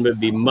created them to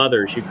be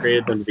mothers. You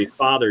created them to be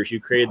fathers. You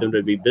created them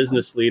to be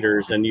business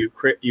leaders, and you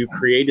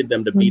created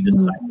them to be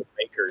disciple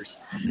makers.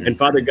 And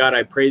Father God,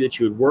 I pray that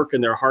you would work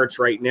in their hearts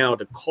right now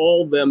to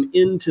call them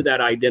into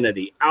that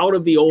identity, out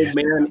of the old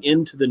man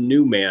into the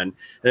new man, and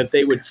that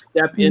they would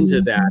step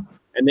into that.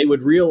 And they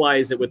would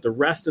realize that with the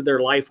rest of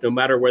their life, no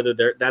matter whether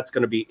that's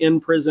going to be in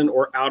prison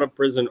or out of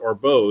prison or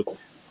both,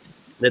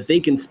 that they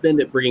can spend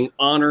it bringing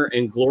honor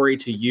and glory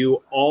to you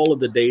all of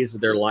the days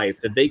of their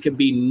life, that they can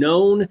be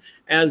known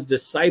as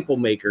disciple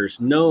makers,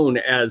 known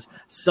as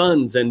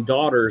sons and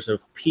daughters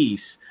of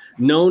peace,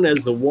 known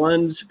as the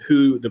ones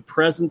who the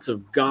presence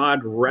of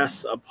God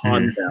rests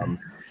upon them.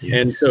 Yes.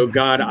 And so,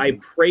 God, I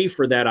pray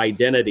for that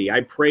identity.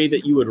 I pray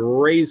that you would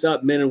raise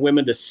up men and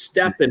women to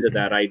step into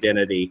that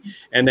identity,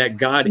 and that,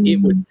 God, it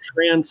would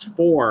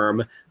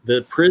transform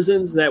the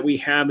prisons that we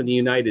have in the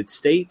United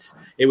States.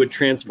 It would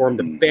transform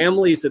the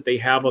families that they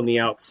have on the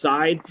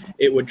outside.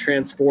 It would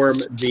transform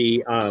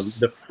the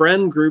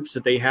friend groups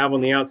that they have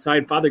on the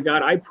outside. Father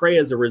God, I pray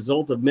as a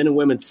result of men and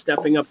women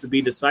stepping up to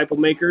be disciple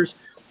makers,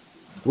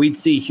 we'd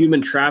see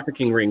human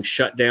trafficking rings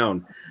shut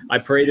down. I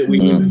pray that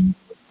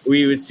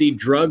we would see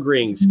drug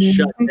rings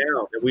shut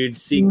down, that we would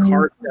see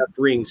car theft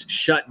rings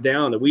shut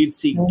down, that we'd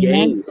see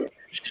gangs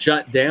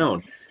shut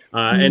down.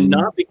 And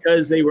not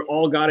because they were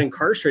all got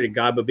incarcerated,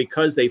 God, but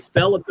because they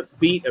fell at the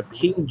feet of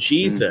King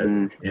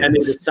Jesus, and they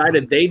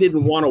decided they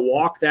didn't want to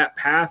walk that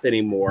path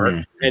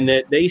anymore, and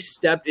that they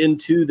stepped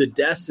into the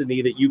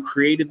destiny that you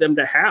created them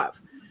to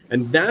have.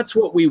 And that's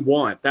what we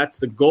want. That's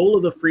the goal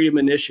of the Freedom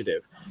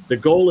Initiative. The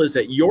goal is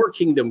that your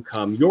kingdom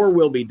come, your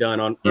will be done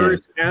on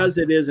earth as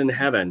it is in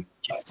heaven,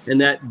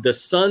 and that the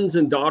sons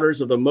and daughters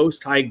of the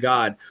Most High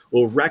God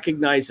will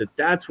recognize that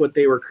that's what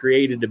they were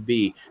created to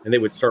be, and they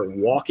would start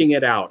walking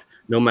it out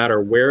no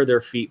matter where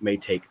their feet may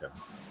take them.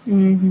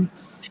 Mm-hmm.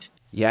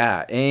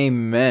 Yeah,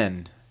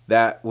 amen.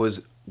 That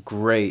was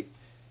great.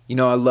 You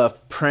know, I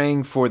love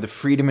praying for the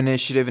Freedom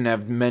Initiative and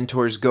have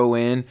mentors go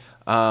in.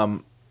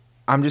 I'm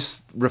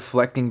just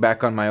reflecting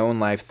back on my own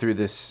life through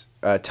this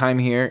time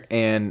here,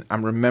 and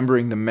I'm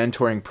remembering the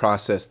mentoring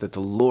process that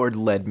the Lord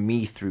led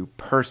me through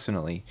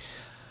personally.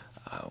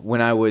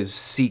 When I was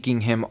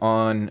seeking him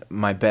on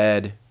my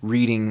bed,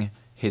 reading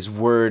his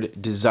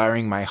word,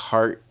 desiring my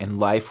heart and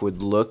life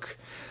would look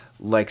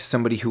like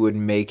somebody who would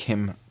make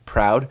him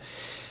proud.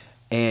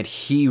 And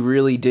he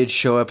really did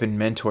show up and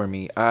mentor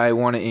me. I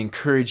want to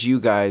encourage you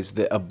guys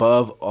that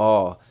above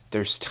all,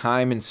 there's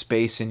time and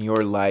space in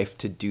your life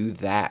to do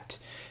that,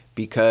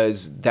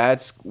 because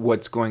that's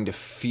what's going to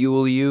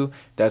fuel you.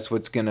 That's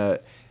what's going to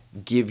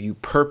give you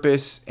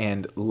purpose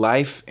and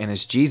life. And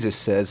as Jesus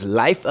says,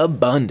 life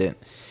abundant.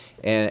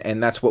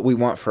 And that's what we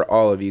want for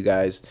all of you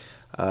guys.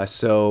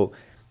 So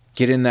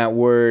get in that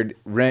word,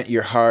 rent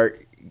your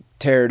heart,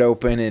 tear it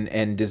open,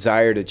 and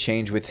desire to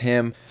change with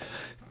him.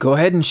 Go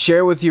ahead and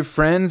share with your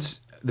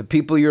friends, the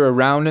people you're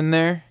around in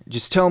there.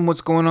 Just tell them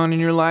what's going on in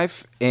your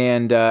life,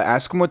 and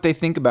ask them what they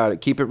think about it.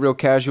 Keep it real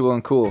casual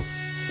and cool.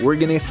 We're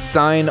going to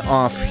sign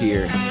off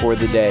here for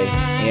the day,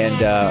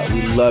 and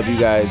we love you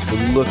guys.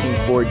 We're looking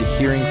forward to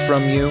hearing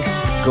from you.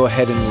 Go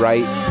ahead and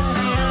write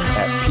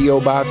at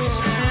P.O. Box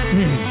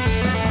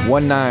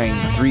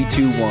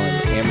 19321,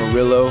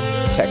 Amarillo,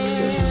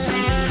 Texas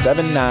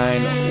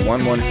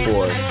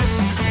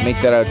 79114.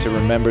 Make that out to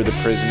Remember the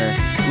Prisoner.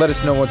 Let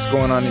us know what's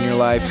going on in your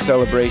life,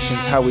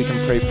 celebrations, how we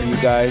can pray for you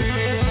guys.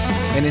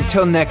 And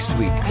until next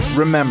week,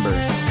 remember,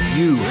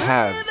 you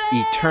have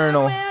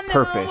eternal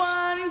purpose,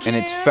 and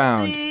it's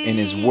found in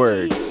his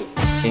word,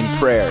 in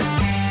prayer,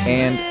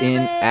 and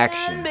in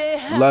action.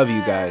 Love you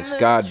guys.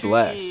 God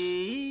bless.